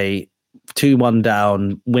today, 2-1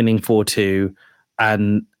 down, winning 4-2,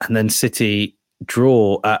 and then City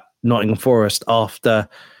draw at Nottingham Forest after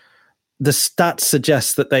the stats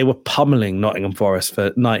suggest that they were pummeling Nottingham Forest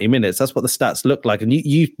for 90 minutes. That's what the stats look like. And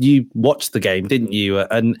you watched the game, didn't you?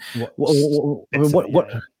 And what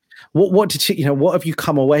did you, what have you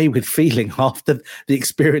come away with feeling after the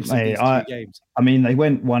experience of these two games? I mean, they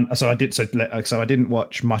went one. So I didn't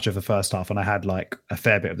watch much of the first half, and I had like a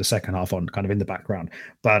fair bit of the second half on kind of in the background.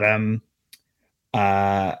 But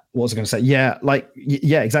what was I going to say? Yeah,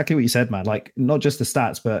 exactly what you said, man. Like, not just the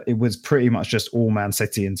stats, but it was pretty much just all Man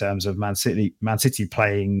City in terms of Man City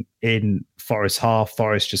playing in Forest half,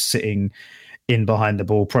 Forest just sitting in behind the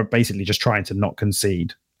ball, basically just trying to not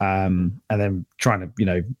concede, and then trying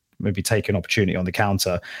to maybe take an opportunity on the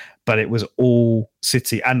counter. But it was all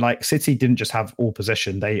City, and like City didn't just have all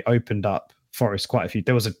possession; they opened up Forest quite a few.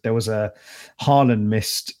 There was a Haaland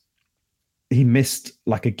missed. He missed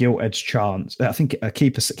like a gilt-edged chance. I think a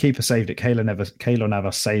keeper saved it. Keylor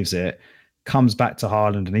Navas saves it, comes back to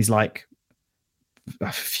Haaland, and he's like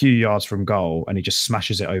a few yards from goal, and he just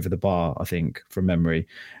smashes it over the bar, I think, from memory.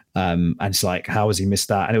 And it's like, how has he missed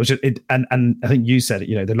that? And it was just, and I think you said,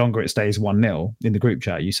 the longer it stays 1-0 in the group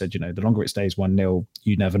chat, you said, the longer it stays 1-0,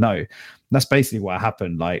 you never know. And that's basically what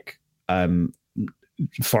happened. Like,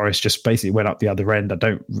 Forest just basically went up the other end.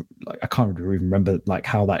 I can't even remember like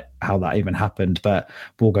how that even happened, but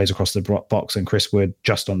ball goes across the box and Chris Wood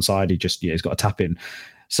just onside. He's got a tap in.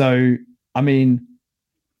 So, I mean,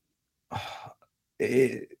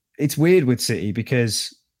 it's weird with City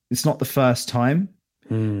because it's not the first time,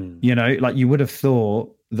 like you would have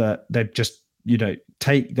thought that they'd just,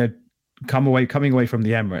 they'd coming away from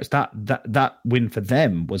the Emirates, that win for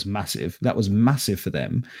them was massive. That was massive for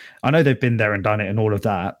them. I know they've been there and done it and all of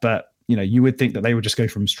that, but you would think that they would just go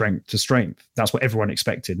from strength to strength. That's what everyone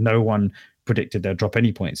expected. No one predicted they'd drop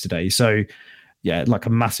any points today. So yeah, like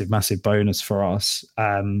a massive bonus for us.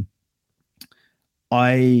 I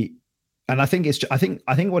think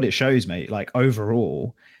what it shows, mate, like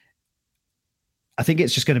overall, I think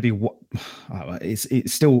it's just going to be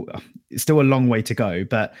it's still a long way to go,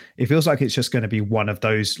 but it feels like it's just going to be one of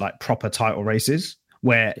those like proper title races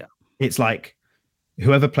where it's like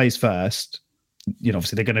whoever plays first,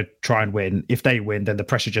 obviously they're going to try and win. If they win, then the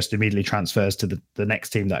pressure just immediately transfers to the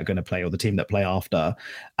next team that are going to play or the team that play after,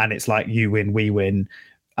 and it's like you win, we win,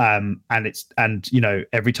 and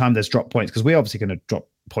every time there's drop points, because we're obviously going to drop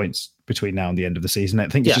points between now and the end of the season. I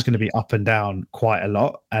think it's just going to be up and down quite a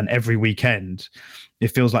lot, and every weekend it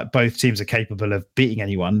feels like both teams are capable of beating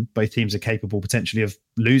anyone. Both teams are capable potentially of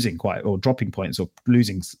losing or dropping points or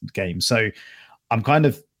losing games. So I'm kind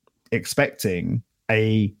of expecting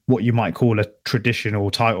what you might call a traditional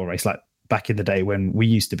title race, like back in the day when we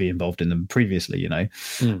used to be involved in them previously,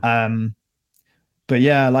 But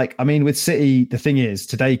yeah, like, I mean, with City, the thing is,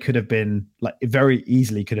 today could have been like, it very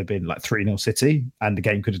easily could have been like 3-0 City and the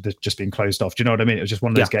game could have just been closed off. Do you know what I mean? It was just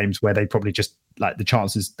one of those games where they probably just like the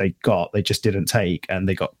chances they just didn't take and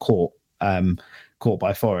they got caught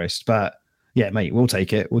by Forest. But yeah, mate, we'll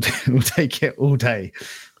take it. We'll take it all day.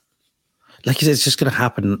 Like you said, it's just going to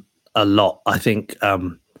happen a lot, I think,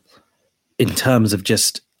 in terms of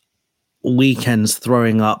just weekends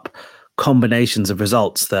throwing up combinations of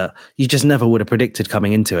results that you just never would have predicted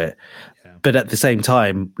coming into it. But at the same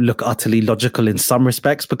time, look utterly logical in some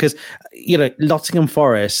respects because, Nottingham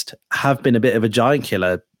Forest have been a bit of a giant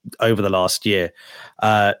killer over the last year,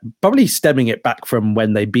 probably stemming it back from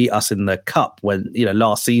when they beat us in the cup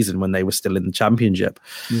last season when they were still in the championship.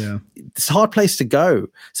 Yeah. It's a hard place to go.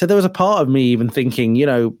 So there was a part of me even thinking,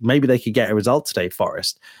 maybe they could get a result today,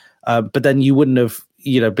 Forest. But then you wouldn't have,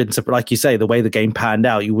 been like you say, the way the game panned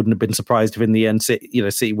out, you wouldn't have been surprised if in the end,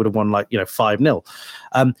 City would have won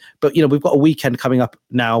 5-0. But we've got a weekend coming up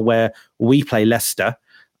now where we play Leicester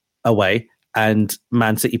away and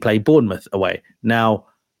Man City play Bournemouth away. Now,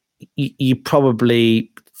 you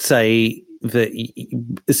probably say that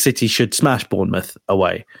City should smash Bournemouth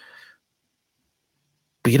away.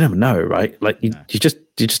 but you never know, right? Like you just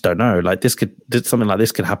don't know. Like something like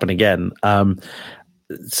this could happen again.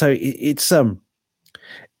 So it's a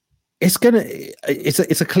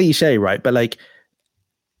cliche, right? But like,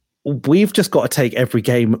 we've just got to take every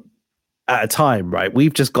game at a time, right?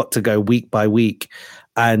 We've just got to go week by week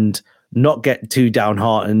and not get too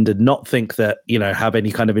downhearted and not think that, have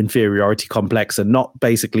any kind of inferiority complex and not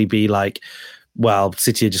basically be like, well,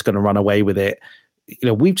 City are just going to run away with it.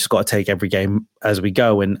 We've just got to take every game as we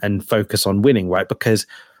go and focus on winning, right? Because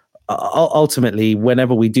ultimately,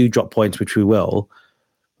 whenever we do drop points, which we will,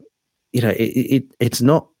 it's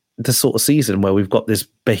not the sort of season where we've got this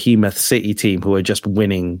behemoth City team who are just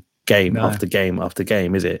winning game after game after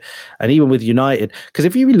game, is it? And even with United, because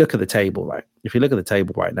if you look at the table, right? If you look at the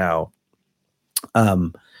table right now,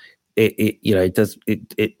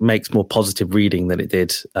 it makes more positive reading than it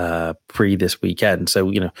did pre this weekend.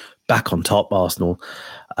 So back on top, Arsenal,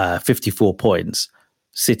 54 points,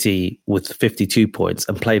 City with 52 points,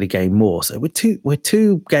 and played a game more. So we're two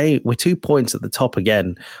points at the top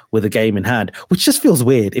again with a game in hand, which just feels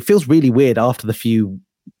weird. It feels really weird after the few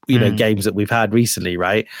games that we've had recently,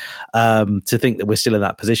 right? To think that we're still in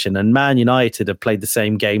that position. And Man United have played the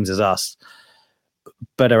same games as us,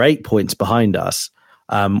 but are 8 points behind us.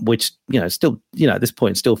 Which still at this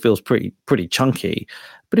point still feels pretty chunky.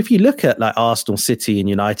 But if you look at like Arsenal, City, and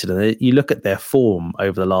United, and you look at their form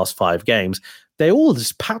over the last 5 games, they're all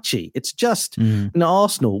just patchy. It's just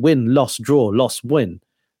Arsenal win, loss, draw, loss, win.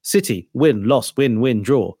 City win, loss, win,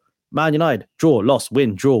 draw. Man United draw, loss,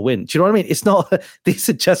 win, draw, win. Do you know what I mean? It's not. These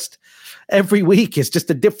are just every week. It's just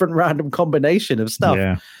a different random combination of stuff.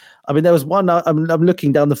 Yeah. I mean, there was one. I'm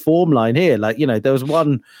looking down the form line here. Like there was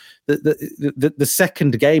one. The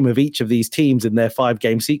second game of each of these teams in their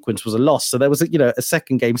 5-game sequence was a loss. So there was a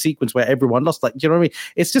second game sequence where everyone lost. Like, do you know what I mean?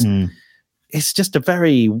 It's just it's just a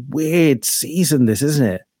very weird season, this, isn't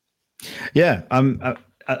it? Yeah. And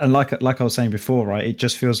like I was saying before, right? It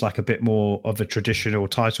just feels like a bit more of a traditional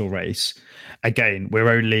title race. Again, we're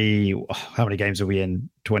only, how many games are we in?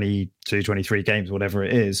 22, 23 games, whatever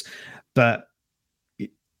it is. But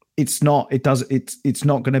it's not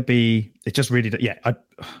going to be, it just really,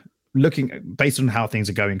 looking based on how things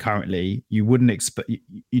are going currently,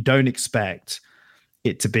 you don't expect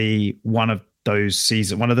it to be one of the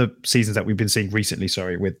seasons that we've been seeing recently,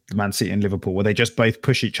 with Man City and Liverpool, where they just both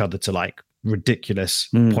push each other to like ridiculous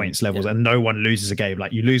points levels, and no one loses a game.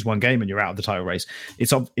 Like, you lose one game and you're out of the title race.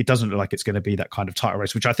 It doesn't look like it's going to be that kind of title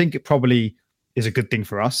race, which I think it probably is a good thing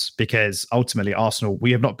for us, because ultimately Arsenal,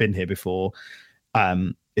 we have not been here before.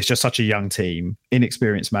 It's just such a young team,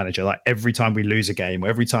 inexperienced manager. Like, every time we lose a game, or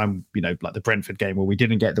every time, like the Brentford game where we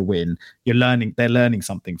didn't get the win, they're learning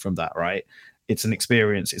something from that, right? It's an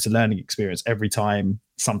experience. It's a learning experience. Every time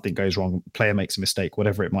something goes wrong, player makes a mistake,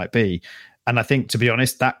 whatever it might be. And I think, to be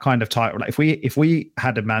honest, that kind of title, like if we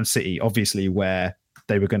had a Man City, obviously, where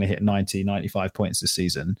they were going to hit 90, 95 points this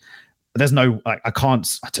season, there's no, like, I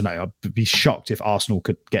don't know, I'd be shocked if Arsenal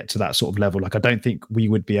could get to that sort of level. Like, I don't think we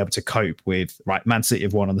would be able to cope with, right, Man City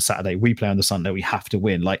have won on the Saturday, we play on the Sunday, we have to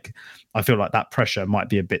win. Like, I feel like that pressure might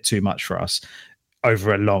be a bit too much for us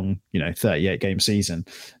over a long, 38-game season.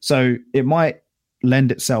 So it might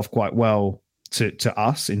lend itself quite well to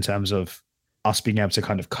us in terms of us being able to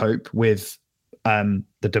kind of cope with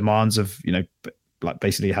the demands of, like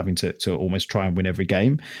basically having to almost try and win every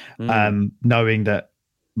game, knowing that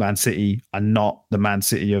Man City are not the Man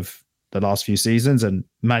City of the last few seasons, and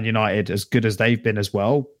Man United, as good as they've been as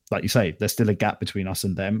well, like you say, there's still a gap between us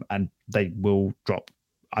and them, and they will drop,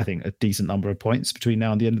 I think, a decent number of points between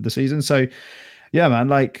now and the end of the season. So yeah, man,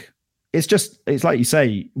 like, it's like you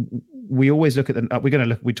say, we always look at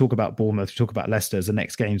we talk about Bournemouth, we talk about Leicester, the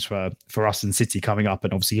next games for us and City coming up,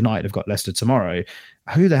 and obviously United have got Leicester tomorrow.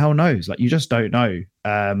 Who the hell knows? Like, you just don't know.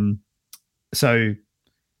 So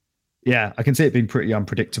yeah, I can see it being pretty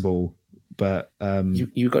unpredictable, but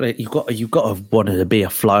you've got to want to be a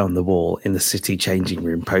fly on the wall in the City changing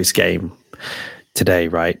room post game today,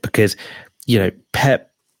 right? Because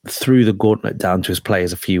Pep threw the gauntlet down to his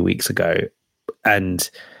players a few weeks ago, and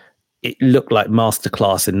it looked like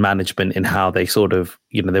masterclass in management in how they sort of,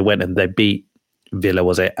 they went and they beat Villa,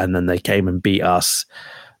 was it? And then they came and beat us,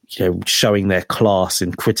 showing their class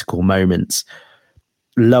in critical moments.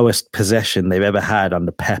 Lowest possession they've ever had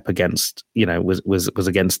under Pep against, was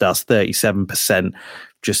against us, 37%,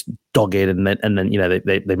 just dogged. And then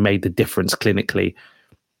they made the difference clinically.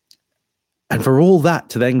 And for all that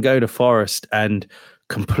to then go to Forest and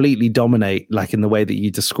completely dominate, like in the way that you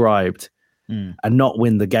described, and not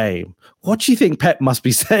win the game. What do you think Pep must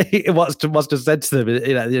be saying? Must have said to them at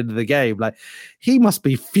the end of the game? Like, he must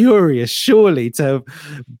be furious, surely, to have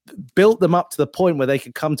built them up to the point where they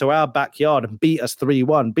could come to our backyard and beat us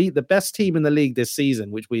 3-1, beat the best team in the league this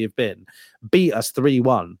season, which we have been, beat us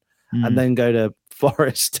 3-1, and then go to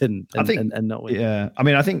Forest and not win. Yeah, I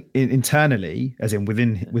mean, I think internally, as in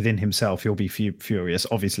within himself, he'll be furious,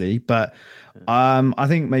 obviously. But I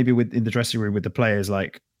think maybe in the dressing room with the players,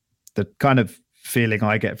 like, the kind of feeling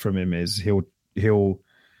I get from him is he'll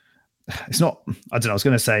it's not, I don't know, I was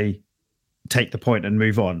going to say take the point and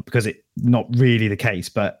move on, because it's not really the case,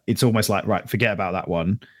 but it's almost like, right, forget about that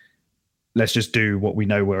one. Let's just do what we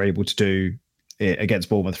know we're able to do against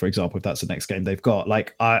Bournemouth, for example, if that's the next game they've got.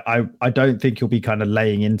 Like, I don't think he'll be kind of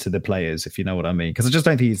laying into the players, if you know what I mean, because I just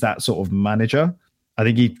don't think he's that sort of manager. I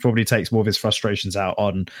think he probably takes more of his frustrations out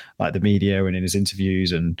on, like, the media and in his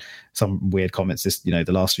interviews and some weird comments the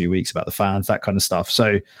last few weeks about the fans, that kind of stuff.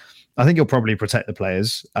 So I think he'll probably protect the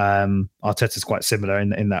players. Arteta's quite similar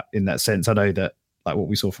in that sense. I know that, like, what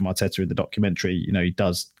we saw from Arteta in the documentary, he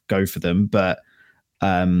does go for them, but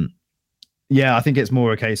I think it's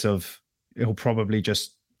more a case of he'll probably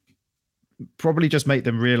just make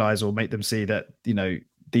them realize, or make them see that,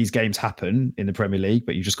 these games happen in the Premier League,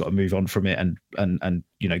 but you just got to move on from it and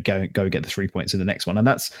go get the 3 points in the next one. And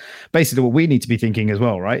that's basically what we need to be thinking as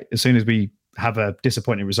well, right? As soon as we have a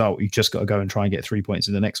disappointing result, you just got to go and try and get 3 points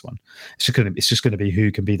in the next one. It's just going to be who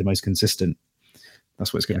can be the most consistent.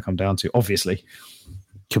 That's what it's going to come down to, obviously.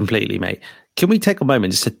 Completely, mate. Can we take a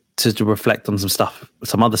moment just to reflect on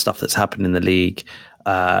some other stuff that's happened in the league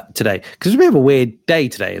today? Because we have a weird day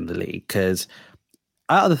today in the league, because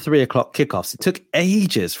out of the 3 o'clock kickoffs, it took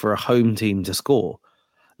ages for a home team to score.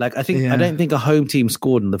 Like, I don't think a home team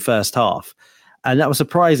scored in the first half, and that was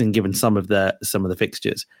surprising given some of the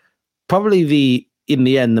fixtures. Probably in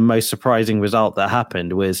the end, the most surprising result that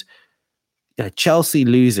happened was Chelsea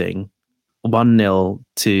losing 1-0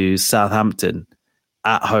 to Southampton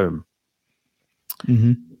at home.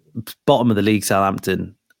 Bottom of the league,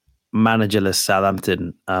 Southampton, managerless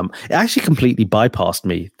Southampton. It actually completely bypassed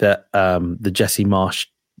me that the Jesse Marsch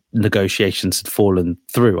negotiations had fallen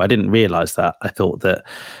through. I didn't realize that. I thought that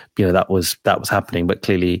that was happening, but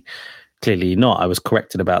clearly not. I was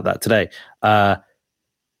corrected about that today.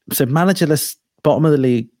 So managerless, bottom of the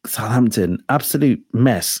league, Southampton, absolute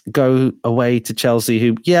mess. Go away to Chelsea,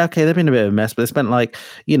 who, they've been a bit of a mess, but they spent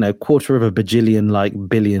quarter of a bajillion,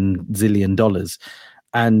 billion, zillion dollars.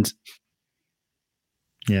 And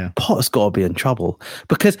Potter's got to be in trouble,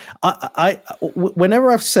 because I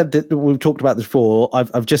whenever I've said that, we've talked about this before,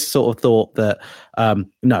 I've just sort of thought that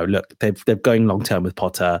no, look, they're going long term with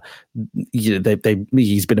Potter. He's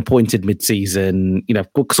been appointed mid-season,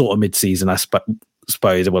 sort of mid-season, I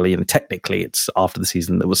suppose. Well, technically it's after the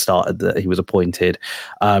season that was started that he was appointed.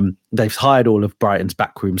 They've hired all of Brighton's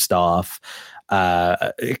backroom staff.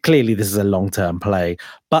 Clearly this is a long-term play,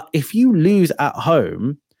 but if you lose at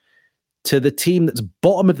home to the team that's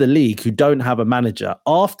bottom of the league, who don't have a manager,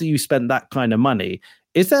 after you spend that kind of money,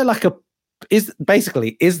 is there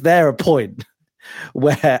a point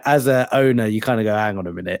where, as a owner, you kind of go, hang on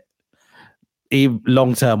a minute,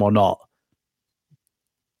 long term or not,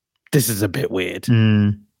 this is a bit weird.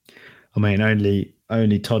 I mean,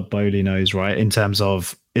 only Todd Bowley knows, right? In terms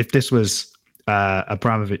of, if this was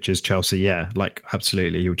Abramovich's Chelsea,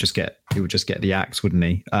 absolutely, he would just get the axe, wouldn't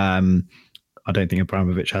he? I don't think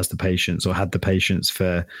Abramovich has the patience, or had the patience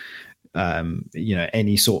for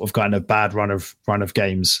any sort of kind of bad run of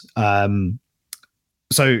games. So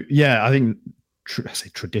I think I say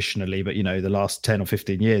traditionally, but the last 10 or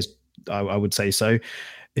 15 years, I would say so.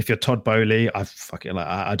 If you're Todd Bowley, I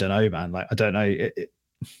don't know, man. I don't know.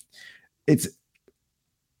 It's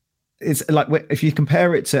like, if you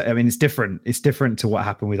compare it to, it's different. It's different to what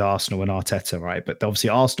happened with Arsenal and Arteta, right? But obviously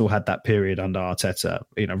Arsenal had that period under Arteta,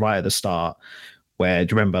 right at the start, where,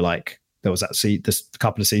 do you remember, there was that this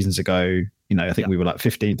couple of seasons ago, I think we were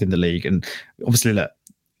 15th in the league, and obviously, look,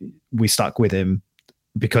 we stuck with him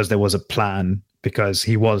because there was a plan, because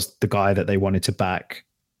he was the guy that they wanted to back.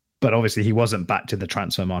 But obviously he wasn't backed in the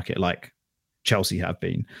transfer market like Chelsea have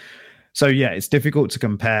been. So it's difficult to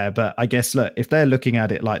compare, but I guess, look, if they're looking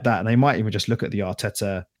at it like that, and they might even just look at the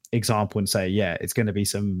Arteta example and say, it's going to be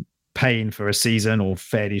some pain for a season or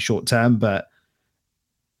fairly short term, but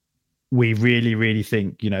we really, really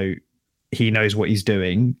think, he knows what he's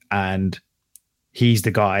doing, and he's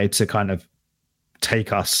the guy to kind of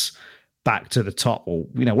take us back to the top, or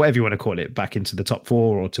whatever you want to call it, back into the top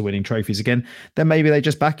 4 or to winning trophies again. Then maybe they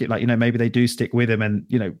just back it, maybe they do stick with him. And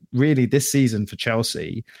really, this season for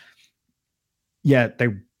Chelsea, they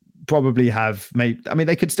probably have made. I mean,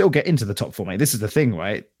 they could still get into the top four, mate. This is the thing,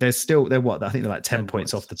 right? They're what? I think they're like 10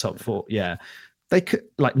 points off the top four. Yeah, they could.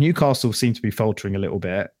 Like Newcastle seem to be faltering a little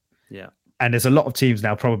bit. Yeah, and there's a lot of teams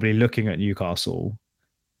now probably looking at Newcastle,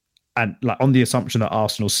 and like on the assumption that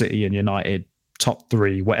Arsenal, City, and United top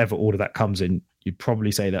three, whatever order that comes in, you'd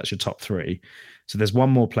probably say that's your top three. So there's one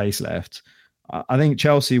more place left. I think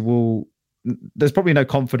Chelsea will. There's probably no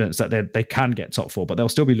confidence that they can get top four, but they'll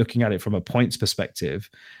still be looking at it from a points perspective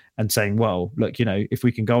and saying, well, look, if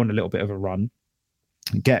we can go on a little bit of a run,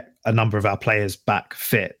 get a number of our players back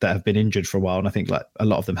fit that have been injured for a while. And I think like a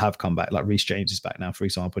lot of them have come back, like Reece James is back now, for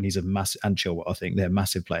example, and he's a massive, and Chilwell, I think they're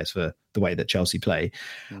massive players for the way that Chelsea play.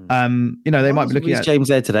 They might be looking at James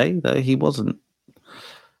there today, though he wasn't.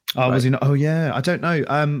 Oh, right. Was he not? Oh, yeah. I don't know.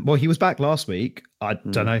 Well, he was back last week. I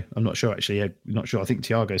don't know. I'm not sure, actually. I'm not sure. I think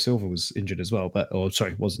Thiago Silva was injured as well,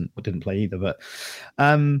 didn't play either. But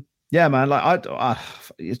yeah, man, like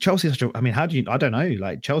Chelsea, how do you, I don't know.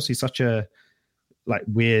 Like Chelsea's such a, like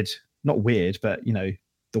not weird, but the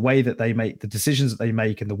way that they make the decisions that they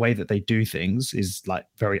make and the way that they do things is like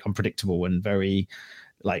very unpredictable and very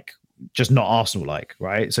like just not Arsenal like,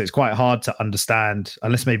 right? So it's quite hard to understand,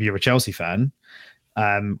 unless maybe you're a Chelsea fan,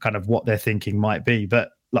 kind of what their thinking might be.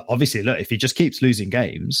 But obviously, look, if he just keeps losing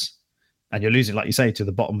games and you're losing, like you say, to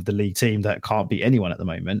the bottom of the league team that can't beat anyone at the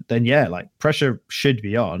moment, then yeah, like pressure should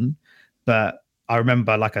be on. But I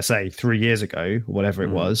remember, like I say, 3 years ago, whatever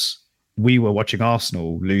it was, we were watching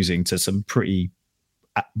Arsenal losing to some pretty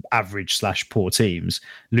average / poor teams,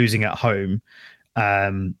 losing at home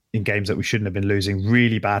in games that we shouldn't have been losing,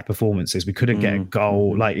 really bad performances. We couldn't get a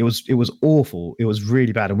goal. Like it was awful. It was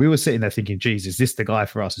really bad. And we were sitting there thinking, geez, is this the guy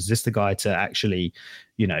for us? Is this the guy to actually,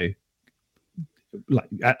 like,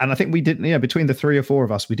 and I think we didn't, between the 3 or 4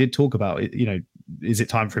 of us, we did talk about it, is it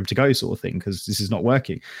time for him to go sort of thing? Because this is not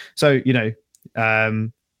working. So,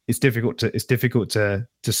 it's difficult to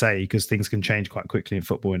say because things can change quite quickly in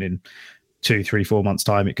football, and in 2, 3, 4 months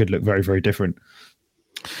time, it could look very, very different.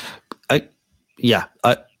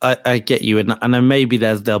 I get you, and then maybe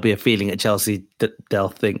there'll be a feeling at Chelsea that they'll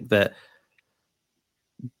think that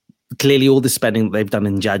clearly all the spending that they've done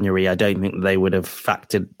in January, I don't think they would have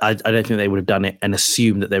factored. I don't think they would have done it and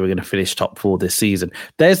assumed that they were going to finish top 4 this season.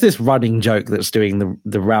 There's this running joke that's doing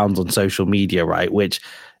the rounds on social media, right? Which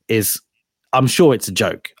is, I'm sure it's a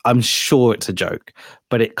joke.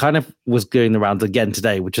 But it kind of was going the rounds again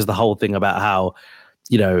today, which is the whole thing about how,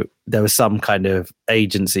 there was some kind of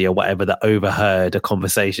agency or whatever that overheard a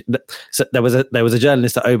conversation. So there was a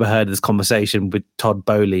journalist that overheard this conversation with Todd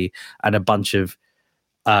Boehly and a bunch of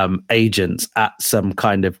agents at some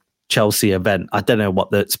kind of Chelsea event. I don't know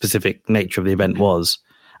what the specific nature of the event was.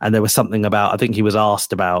 And there was something about, I think he was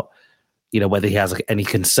asked about, whether he has any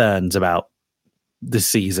concerns about this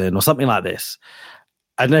season or something like this.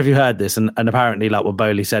 I don't know if you heard this. And apparently like what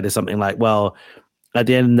Boehly said is something like, well, at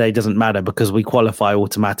the end of the day, it doesn't matter because we qualify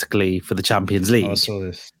automatically for the Champions League. I saw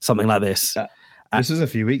this. Something like this. This was a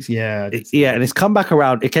few weeks. Yeah. And it's come back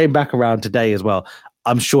around. It came back around today as well.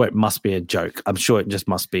 I'm sure it must be a joke. I'm sure it just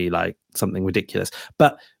must be like something ridiculous.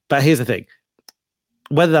 But here's the thing.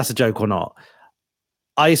 Whether that's a joke or not,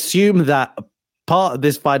 I assume that part of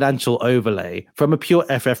this financial overlay, from a pure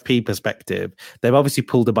FFP perspective, they've obviously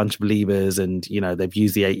pulled a bunch of levers and, they've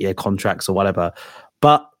used the 8-year contracts or whatever.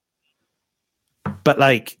 But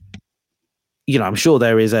like, I'm sure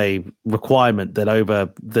there is a requirement that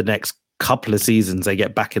over the next couple of seasons they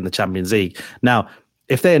get back in the Champions League. Now,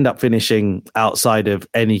 if they end up finishing outside of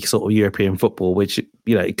any sort of European football, which,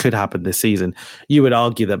 it could happen this season, you would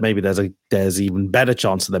argue that maybe there's even better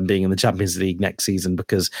chance of them being in the Champions League next season,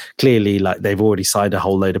 because clearly like they've already signed a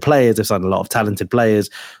whole load of players. They've signed a lot of talented players.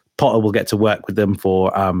 Potter will get to work with them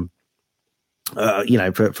for,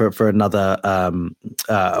 for another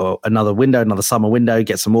window, another summer window,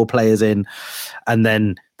 get some more players in, and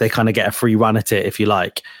then they kind of get a free run at it, if you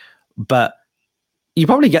like. But you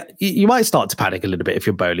might start to panic a little bit if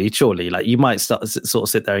you're Boehly, surely. Like you might sort of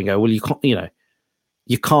sit there and go, well, you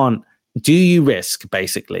can't. Do you risk,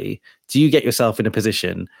 basically, do you get yourself in a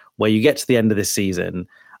position where you get to the end of this season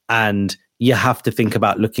and you have to think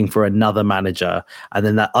about looking for another manager, and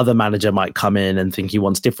then that other manager might come in and think he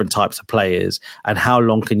wants different types of players, and how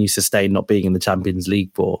long can you sustain not being in the Champions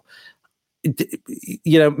League for?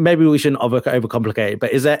 Maybe we shouldn't overcomplicate it,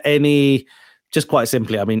 but is there any, just quite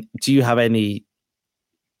simply, I mean, do you have any,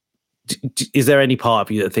 is there any part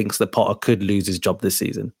of you that thinks that Potter could lose his job this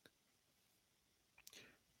season?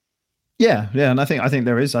 Yeah, and I think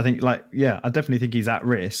there is. I think I definitely think he's at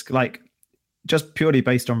risk. Like, just purely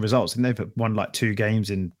based on results, and they've won like 2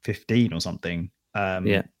 games in 15 or something.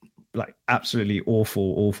 like absolutely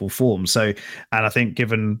awful form. So, and I think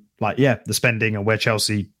given like, the spending and where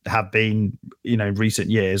Chelsea have been, in recent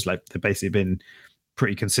years, like they've basically been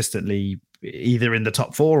pretty consistently either in the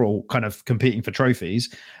top four or kind of competing for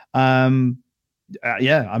trophies. I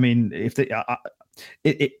mean, if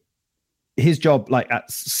his job, like at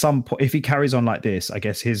some point, if he carries on like this, I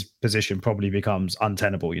guess his position probably becomes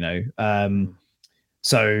untenable,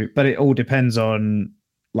 So, but it all depends on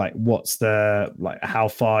like how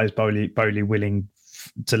far is Bowley willing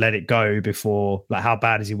to let it go before, like how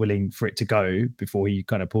bad is he willing for it to go before he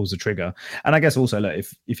kind of pulls the trigger. And I guess also, look,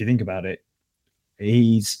 if you think about it,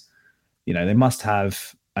 he's, they must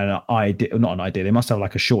have an idea, not an idea, they must have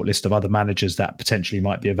like a short list of other managers that potentially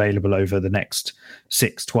might be available over the next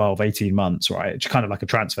 6, 12, 18 months, right? It's kind of like a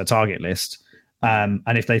transfer target list. And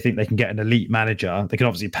if they think they can get an elite manager, they can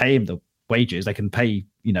obviously pay him the wages. They can pay,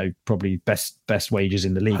 probably best wages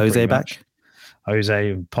in the league. Jose back,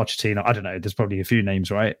 Jose and Pochettino. I don't know. There's probably a few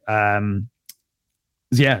names, right?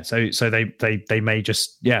 So they may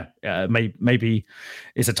just maybe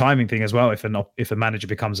it's a timing thing as well. If a manager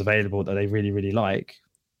becomes available that they really really like,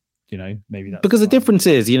 maybe that's because the difference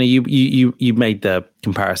is, you made the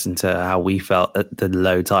comparison to how we felt at the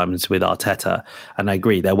low times with Arteta, and I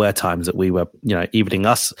agree there were times that we were, even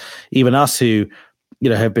us who,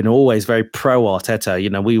 have been always very pro Arteta.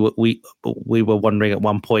 We were wondering at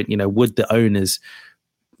one point, would the owners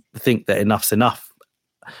think that enough's enough?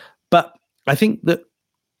 But I think that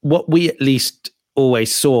what we at least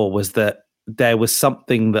always saw was that there was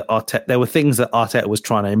something that there were things that Arteta was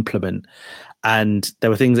trying to implement, and there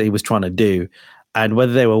were things that he was trying to do, and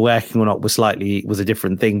whether they were working or not was a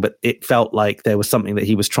different thing. But it felt like there was something that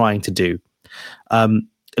he was trying to do.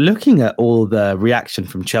 Looking at all the reaction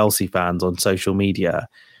from Chelsea fans on social media,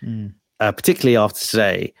 particularly after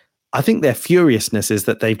today, I think their furiousness is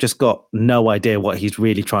that they've just got no idea what he's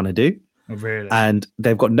really trying to do. Oh, really? And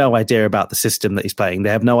they've got no idea about the system that he's playing. They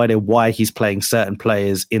have no idea why he's playing certain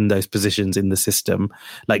players in those positions in the system.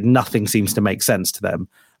 Like nothing seems to make sense to them.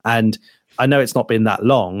 And I know it's not been that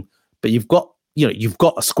long, but you've got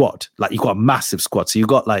a squad, like you've got a massive squad. So you've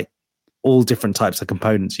got like all different types of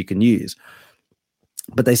components you can use.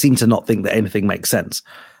 But they seem to not think that anything makes sense.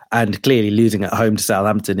 And clearly losing at home to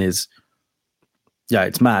Southampton is,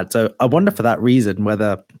 it's mad. So I wonder for that reason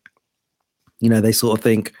whether, they sort of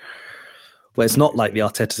think, well, it's not like the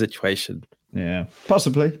Arteta situation. Yeah,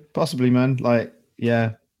 possibly, man. Like,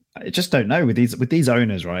 I just don't know with these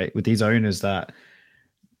owners, right? With these owners that,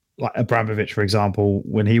 like Abramovich, for example,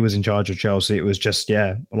 when he was in charge of Chelsea, it was just,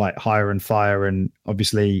 like hire and fire. And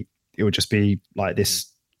obviously it would just be like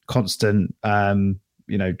this constant,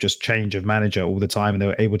 just change of manager all the time. And they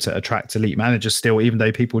were able to attract elite managers still, even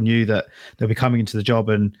though people knew that they'll be coming into the job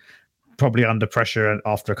and probably under pressure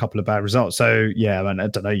after a couple of bad results. So, man, I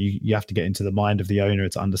don't know. You have to get into the mind of the owner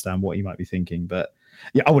to understand what he might be thinking. But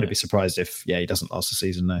I wouldn't be surprised if, he doesn't last the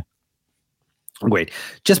season, though. Great.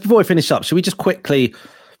 Just before we finish up, should we just quickly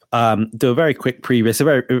do a very quick preview? So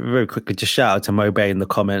very, very quickly, just shout out to Mobay in the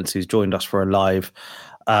comments who's joined us for a live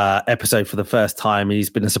episode for the first time.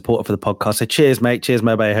 He's been a supporter for the podcast. So cheers, mate. Cheers,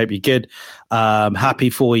 Mobay. I hope you're good.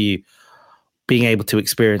 Happy for you being able to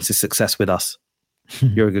experience this success with us.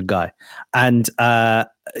 You're a good guy. And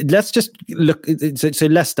let's just look. So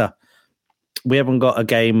Leicester, we haven't got a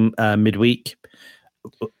game midweek,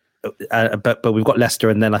 but we've got Leicester,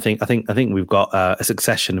 and then I think we've got a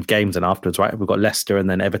succession of games, and afterwards, right? We've got Leicester, and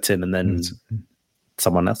then Everton, and then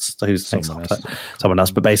someone else. So who's someone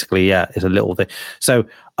else? But basically, it's a little thing. So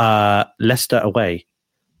Leicester away.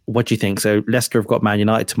 What do you think? So Leicester have got Man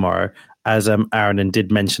United tomorrow. As Aaron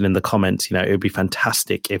did mention in the comments, it would be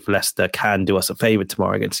fantastic if Leicester can do us a favour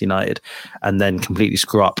tomorrow against United and then completely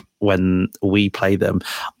screw up when we play them.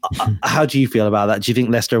 How do you feel about that? Do you think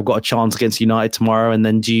Leicester have got a chance against United tomorrow? And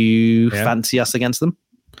then do you fancy us against them?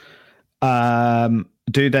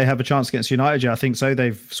 Do they have a chance against United? Yeah, I think so.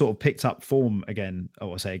 They've sort of picked up form again.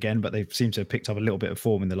 I say again, but they seem to have picked up a little bit of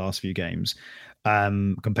form in the last few games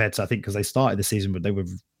compared to, I think, because they started the season, but they were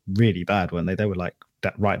really bad, weren't they? They were like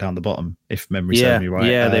right down the bottom, if memory serves me right.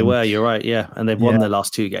 Yeah, they were. You're right. Yeah, and they've won their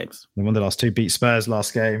last two games. They won the last two. Beat Spurs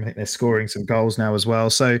last game. I think they're scoring some goals now as well.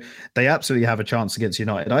 So they absolutely have a chance against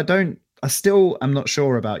United. I still am not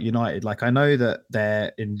sure about United. Like, I know that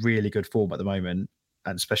they're in really good form at the moment,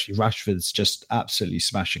 and especially Rashford's just absolutely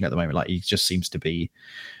smashing at the moment. Like, he just seems to be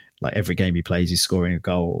like every game he plays, he's scoring a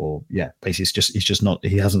goal, or basically he's just not.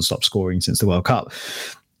 He hasn't stopped scoring since the World Cup.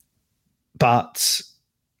 But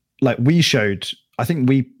like we showed. I think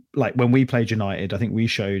when we played United, I think we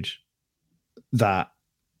showed that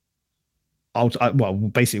well,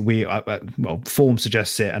 basically, form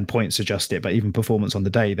suggests it and points suggest it, but even performance on the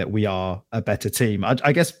day that we are a better team.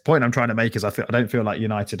 I guess the point I'm trying to make is I don't feel like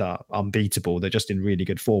United are unbeatable. They're just in really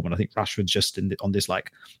good form, and I think Rashford's just on this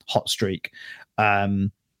like hot streak.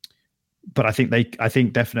 But I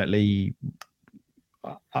think definitely.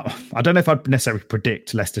 I don't know if I'd necessarily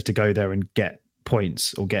predict Leicester to go there and get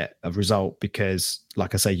points or get a result because,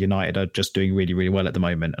 like I say, United are just doing really, really well at the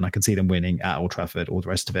moment, and I can see them winning at Old Trafford, all the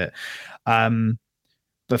rest of it.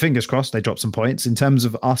 But fingers crossed they drop some points. In terms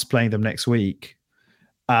of us playing them next week,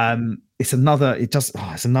 it's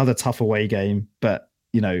another tough away game, but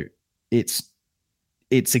it's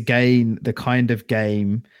again the kind of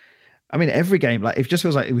game. I mean, every game, like it just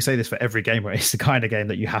feels like we say this for every game, where it's the kind of game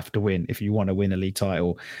that you have to win if you want to win a league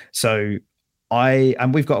title. So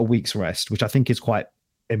we've got a week's rest, which I think is quite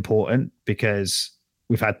important because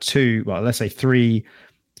we've had three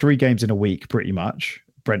games in a week, pretty much.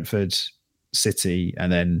 Brentford, City,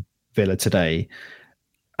 and then Villa today.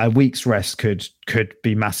 A week's rest could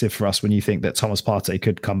be massive for us when you think that Thomas Partey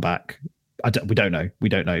could come back. We don't know,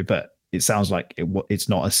 but it sounds like it's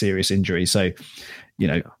not a serious injury. So,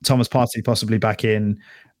 Thomas Partey possibly back in,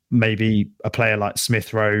 maybe a player like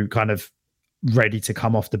Smith Rowe kind of ready to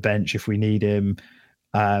come off the bench if we need him.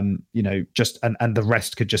 And the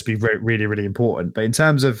rest could just be really, really important. But in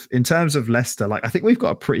terms of Leicester, like I think we've got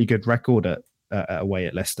a pretty good record away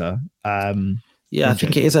at Leicester. I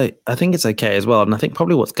think it is. I think it's okay as well. And I think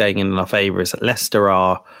probably what's going in our favour is that Leicester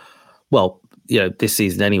are, this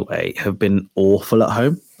season anyway, have been awful at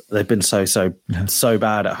home. They've been so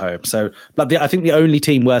bad at home. So, but I think the only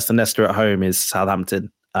team worse than Leicester at home is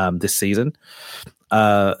Southampton this season.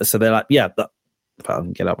 So they're like, if I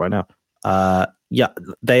can get up right now. They're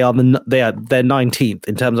 19th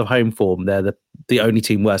in terms of home form. They're the only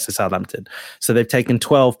team worse than Southampton. So they've taken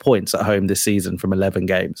 12 points at home this season from 11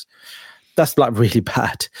 games. That's like really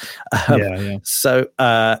bad. So,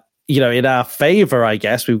 in our favor, I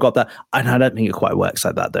guess we've got that. And I don't think it quite works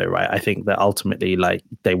like that though, right? I think that ultimately, like,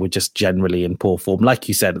 they were just generally in poor form. Like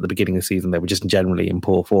you said at the beginning of the season, they were just generally in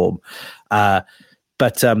poor form.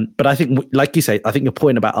 But I think, like you say, I think your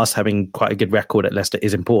point about us having quite a good record at Leicester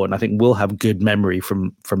is important. I think we'll have good memory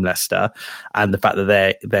from Leicester, and the fact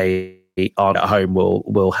that they aren't at home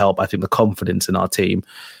will help. I think the confidence in our team,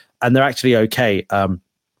 and they're actually okay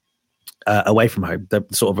away from home. They're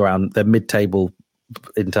sort of around the mid-table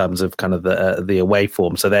in terms of kind of the away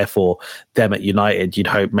form. So therefore, them at United, you'd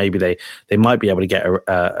hope maybe they might be able to get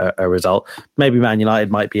a result. Maybe Man United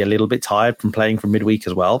might be a little bit tired from playing from midweek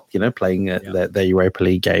as well. Playing their Europa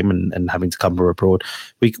League game and having to come from abroad.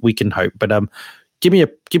 We can hope. But give me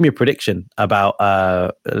a prediction about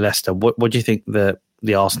Leicester. What do you think the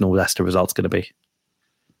Arsenal Leicester result's going to be?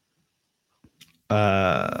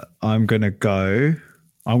 I'm going to go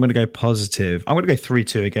positive. I'm going to go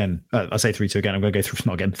 3-2 again. I say 3-2 again. I'm going to go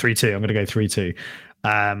not again 3-2. I'm going to go 3-2.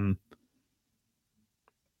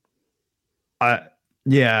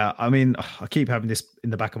 I mean, I keep having this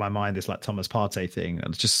in the back of my mind, this like Thomas Partey thing,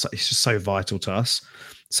 and it's just so vital to us,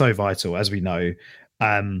 so vital, as we know.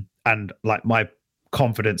 And like my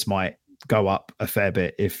confidence might go up a fair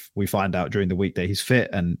bit if we find out during the week that he's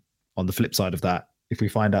fit. And on the flip side of that, if we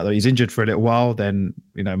find out that he's injured for a little while, then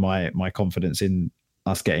my confidence in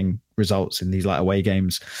us getting results in these like away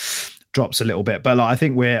games drops a little bit. But like, I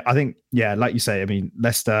think like you say, I mean,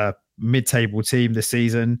 Leicester mid-table team this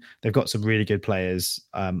season. They've got some really good players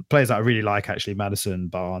that I really like, actually. Madison,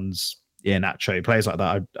 Barnes, Iheanacho, players like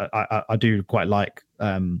that. I do quite like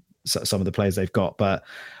some of the players they've got, but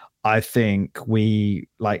I think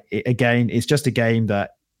it's just a team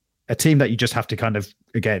that you just have to kind of,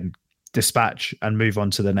 again, dispatch and move on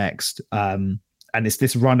to the next. And it's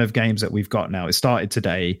this run of games that we've got now. It started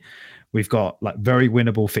today. We've got like very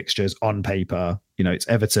winnable fixtures on paper. It's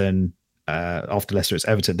Everton. After Leicester, it's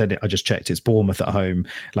Everton. Then I just checked, it's Bournemouth at home.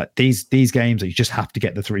 Like these games that you just have to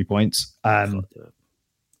get the 3 points. And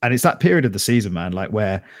it's that period of the season, man, like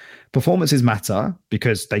where performances matter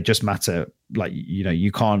because they just matter. Like,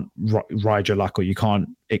 you can't ride your luck, or you can't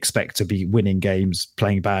expect to be winning games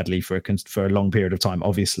playing badly for a long period of time,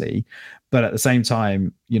 obviously. But at the same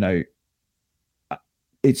time,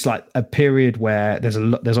 it's like a period where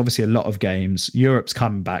there's obviously a lot of games. Europe's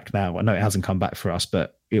coming back now. I know it hasn't come back for us,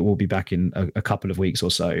 but it will be back in a couple of weeks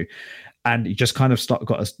or so. And you just kind of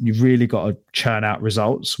you've really got to churn out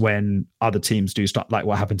results when other teams do start, like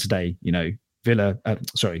what happened today.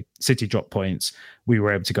 City dropped points. We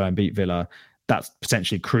were able to go and beat Villa. That's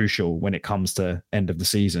potentially crucial when it comes to end of the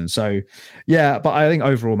season. So yeah, but I think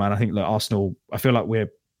overall, man, I think Arsenal, I feel like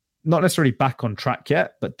we're not necessarily back on track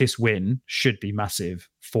yet, but this win should be massive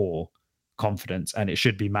for confidence, and it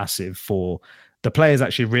should be massive for the players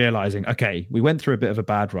actually realizing, okay, we went through a bit of a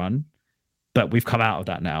bad run, but we've come out of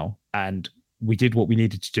that now, and we did what we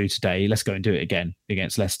needed to do today. Let's go and do it again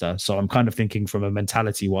against Leicester. So I'm kind of thinking from a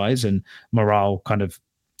mentality wise and morale kind of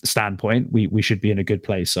standpoint, we should be in a good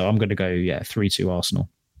place. So I'm going to go 3-2 Arsenal.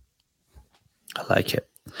 I like it.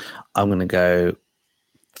 I'm going to go.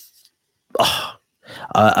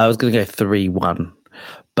 I was going to go 3-1,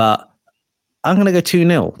 but I'm going to go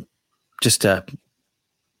 2-0,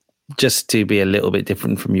 just to be a little bit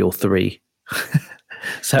different from your 3.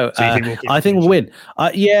 So I think we'll win.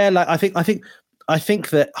 I think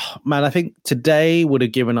that, man, I think today would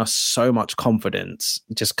have given us so much confidence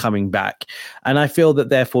just coming back. And I feel that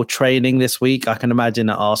therefore training this week, I can imagine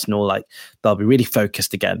at Arsenal, like they'll be really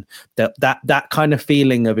focused again. That kind of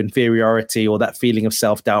feeling of inferiority or that feeling of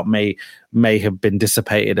self-doubt may have been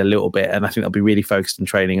dissipated a little bit. And I think they'll be really focused in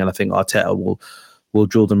training. And I think Arteta will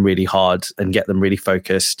drill them really hard and get them really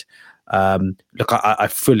focused. Look, I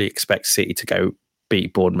fully expect City to go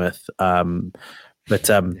beat Bournemouth.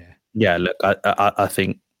 Yeah, look, I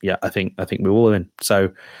think we will win. So,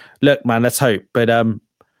 look, man, let's hope. But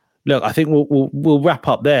look, I think we'll wrap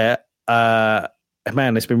up there.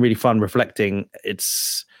 Man, it's been really fun reflecting.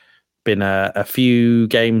 It's been a few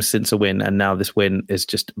games since a win, and now this win is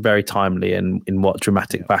just very timely and in what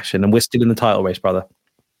dramatic fashion. And we're still in the title race, brother.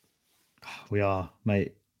 We are,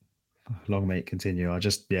 mate. Long may it continue. I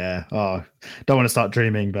just, don't want to start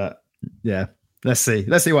dreaming, but yeah. Let's see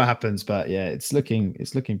what happens. But yeah, it's looking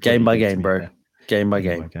game by game, bro. Game by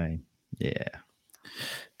game. Yeah.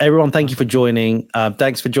 Everyone, thank you for joining.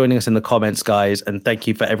 Thanks for joining us in the comments, guys. And thank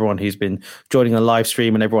you for everyone who's been joining the live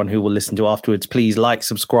stream and everyone who will listen to afterwards. Please like,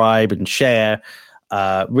 subscribe, and share.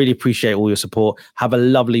 Really appreciate all your support. Have a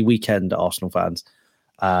lovely weekend, Arsenal fans.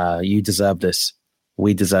 You deserve this.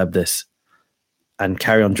 We deserve this. And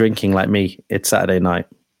carry on drinking like me. It's Saturday night.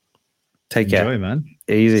 Take care. Enjoy, man.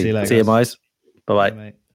 Easy. See you, guys. Bye-bye. Bye, mate.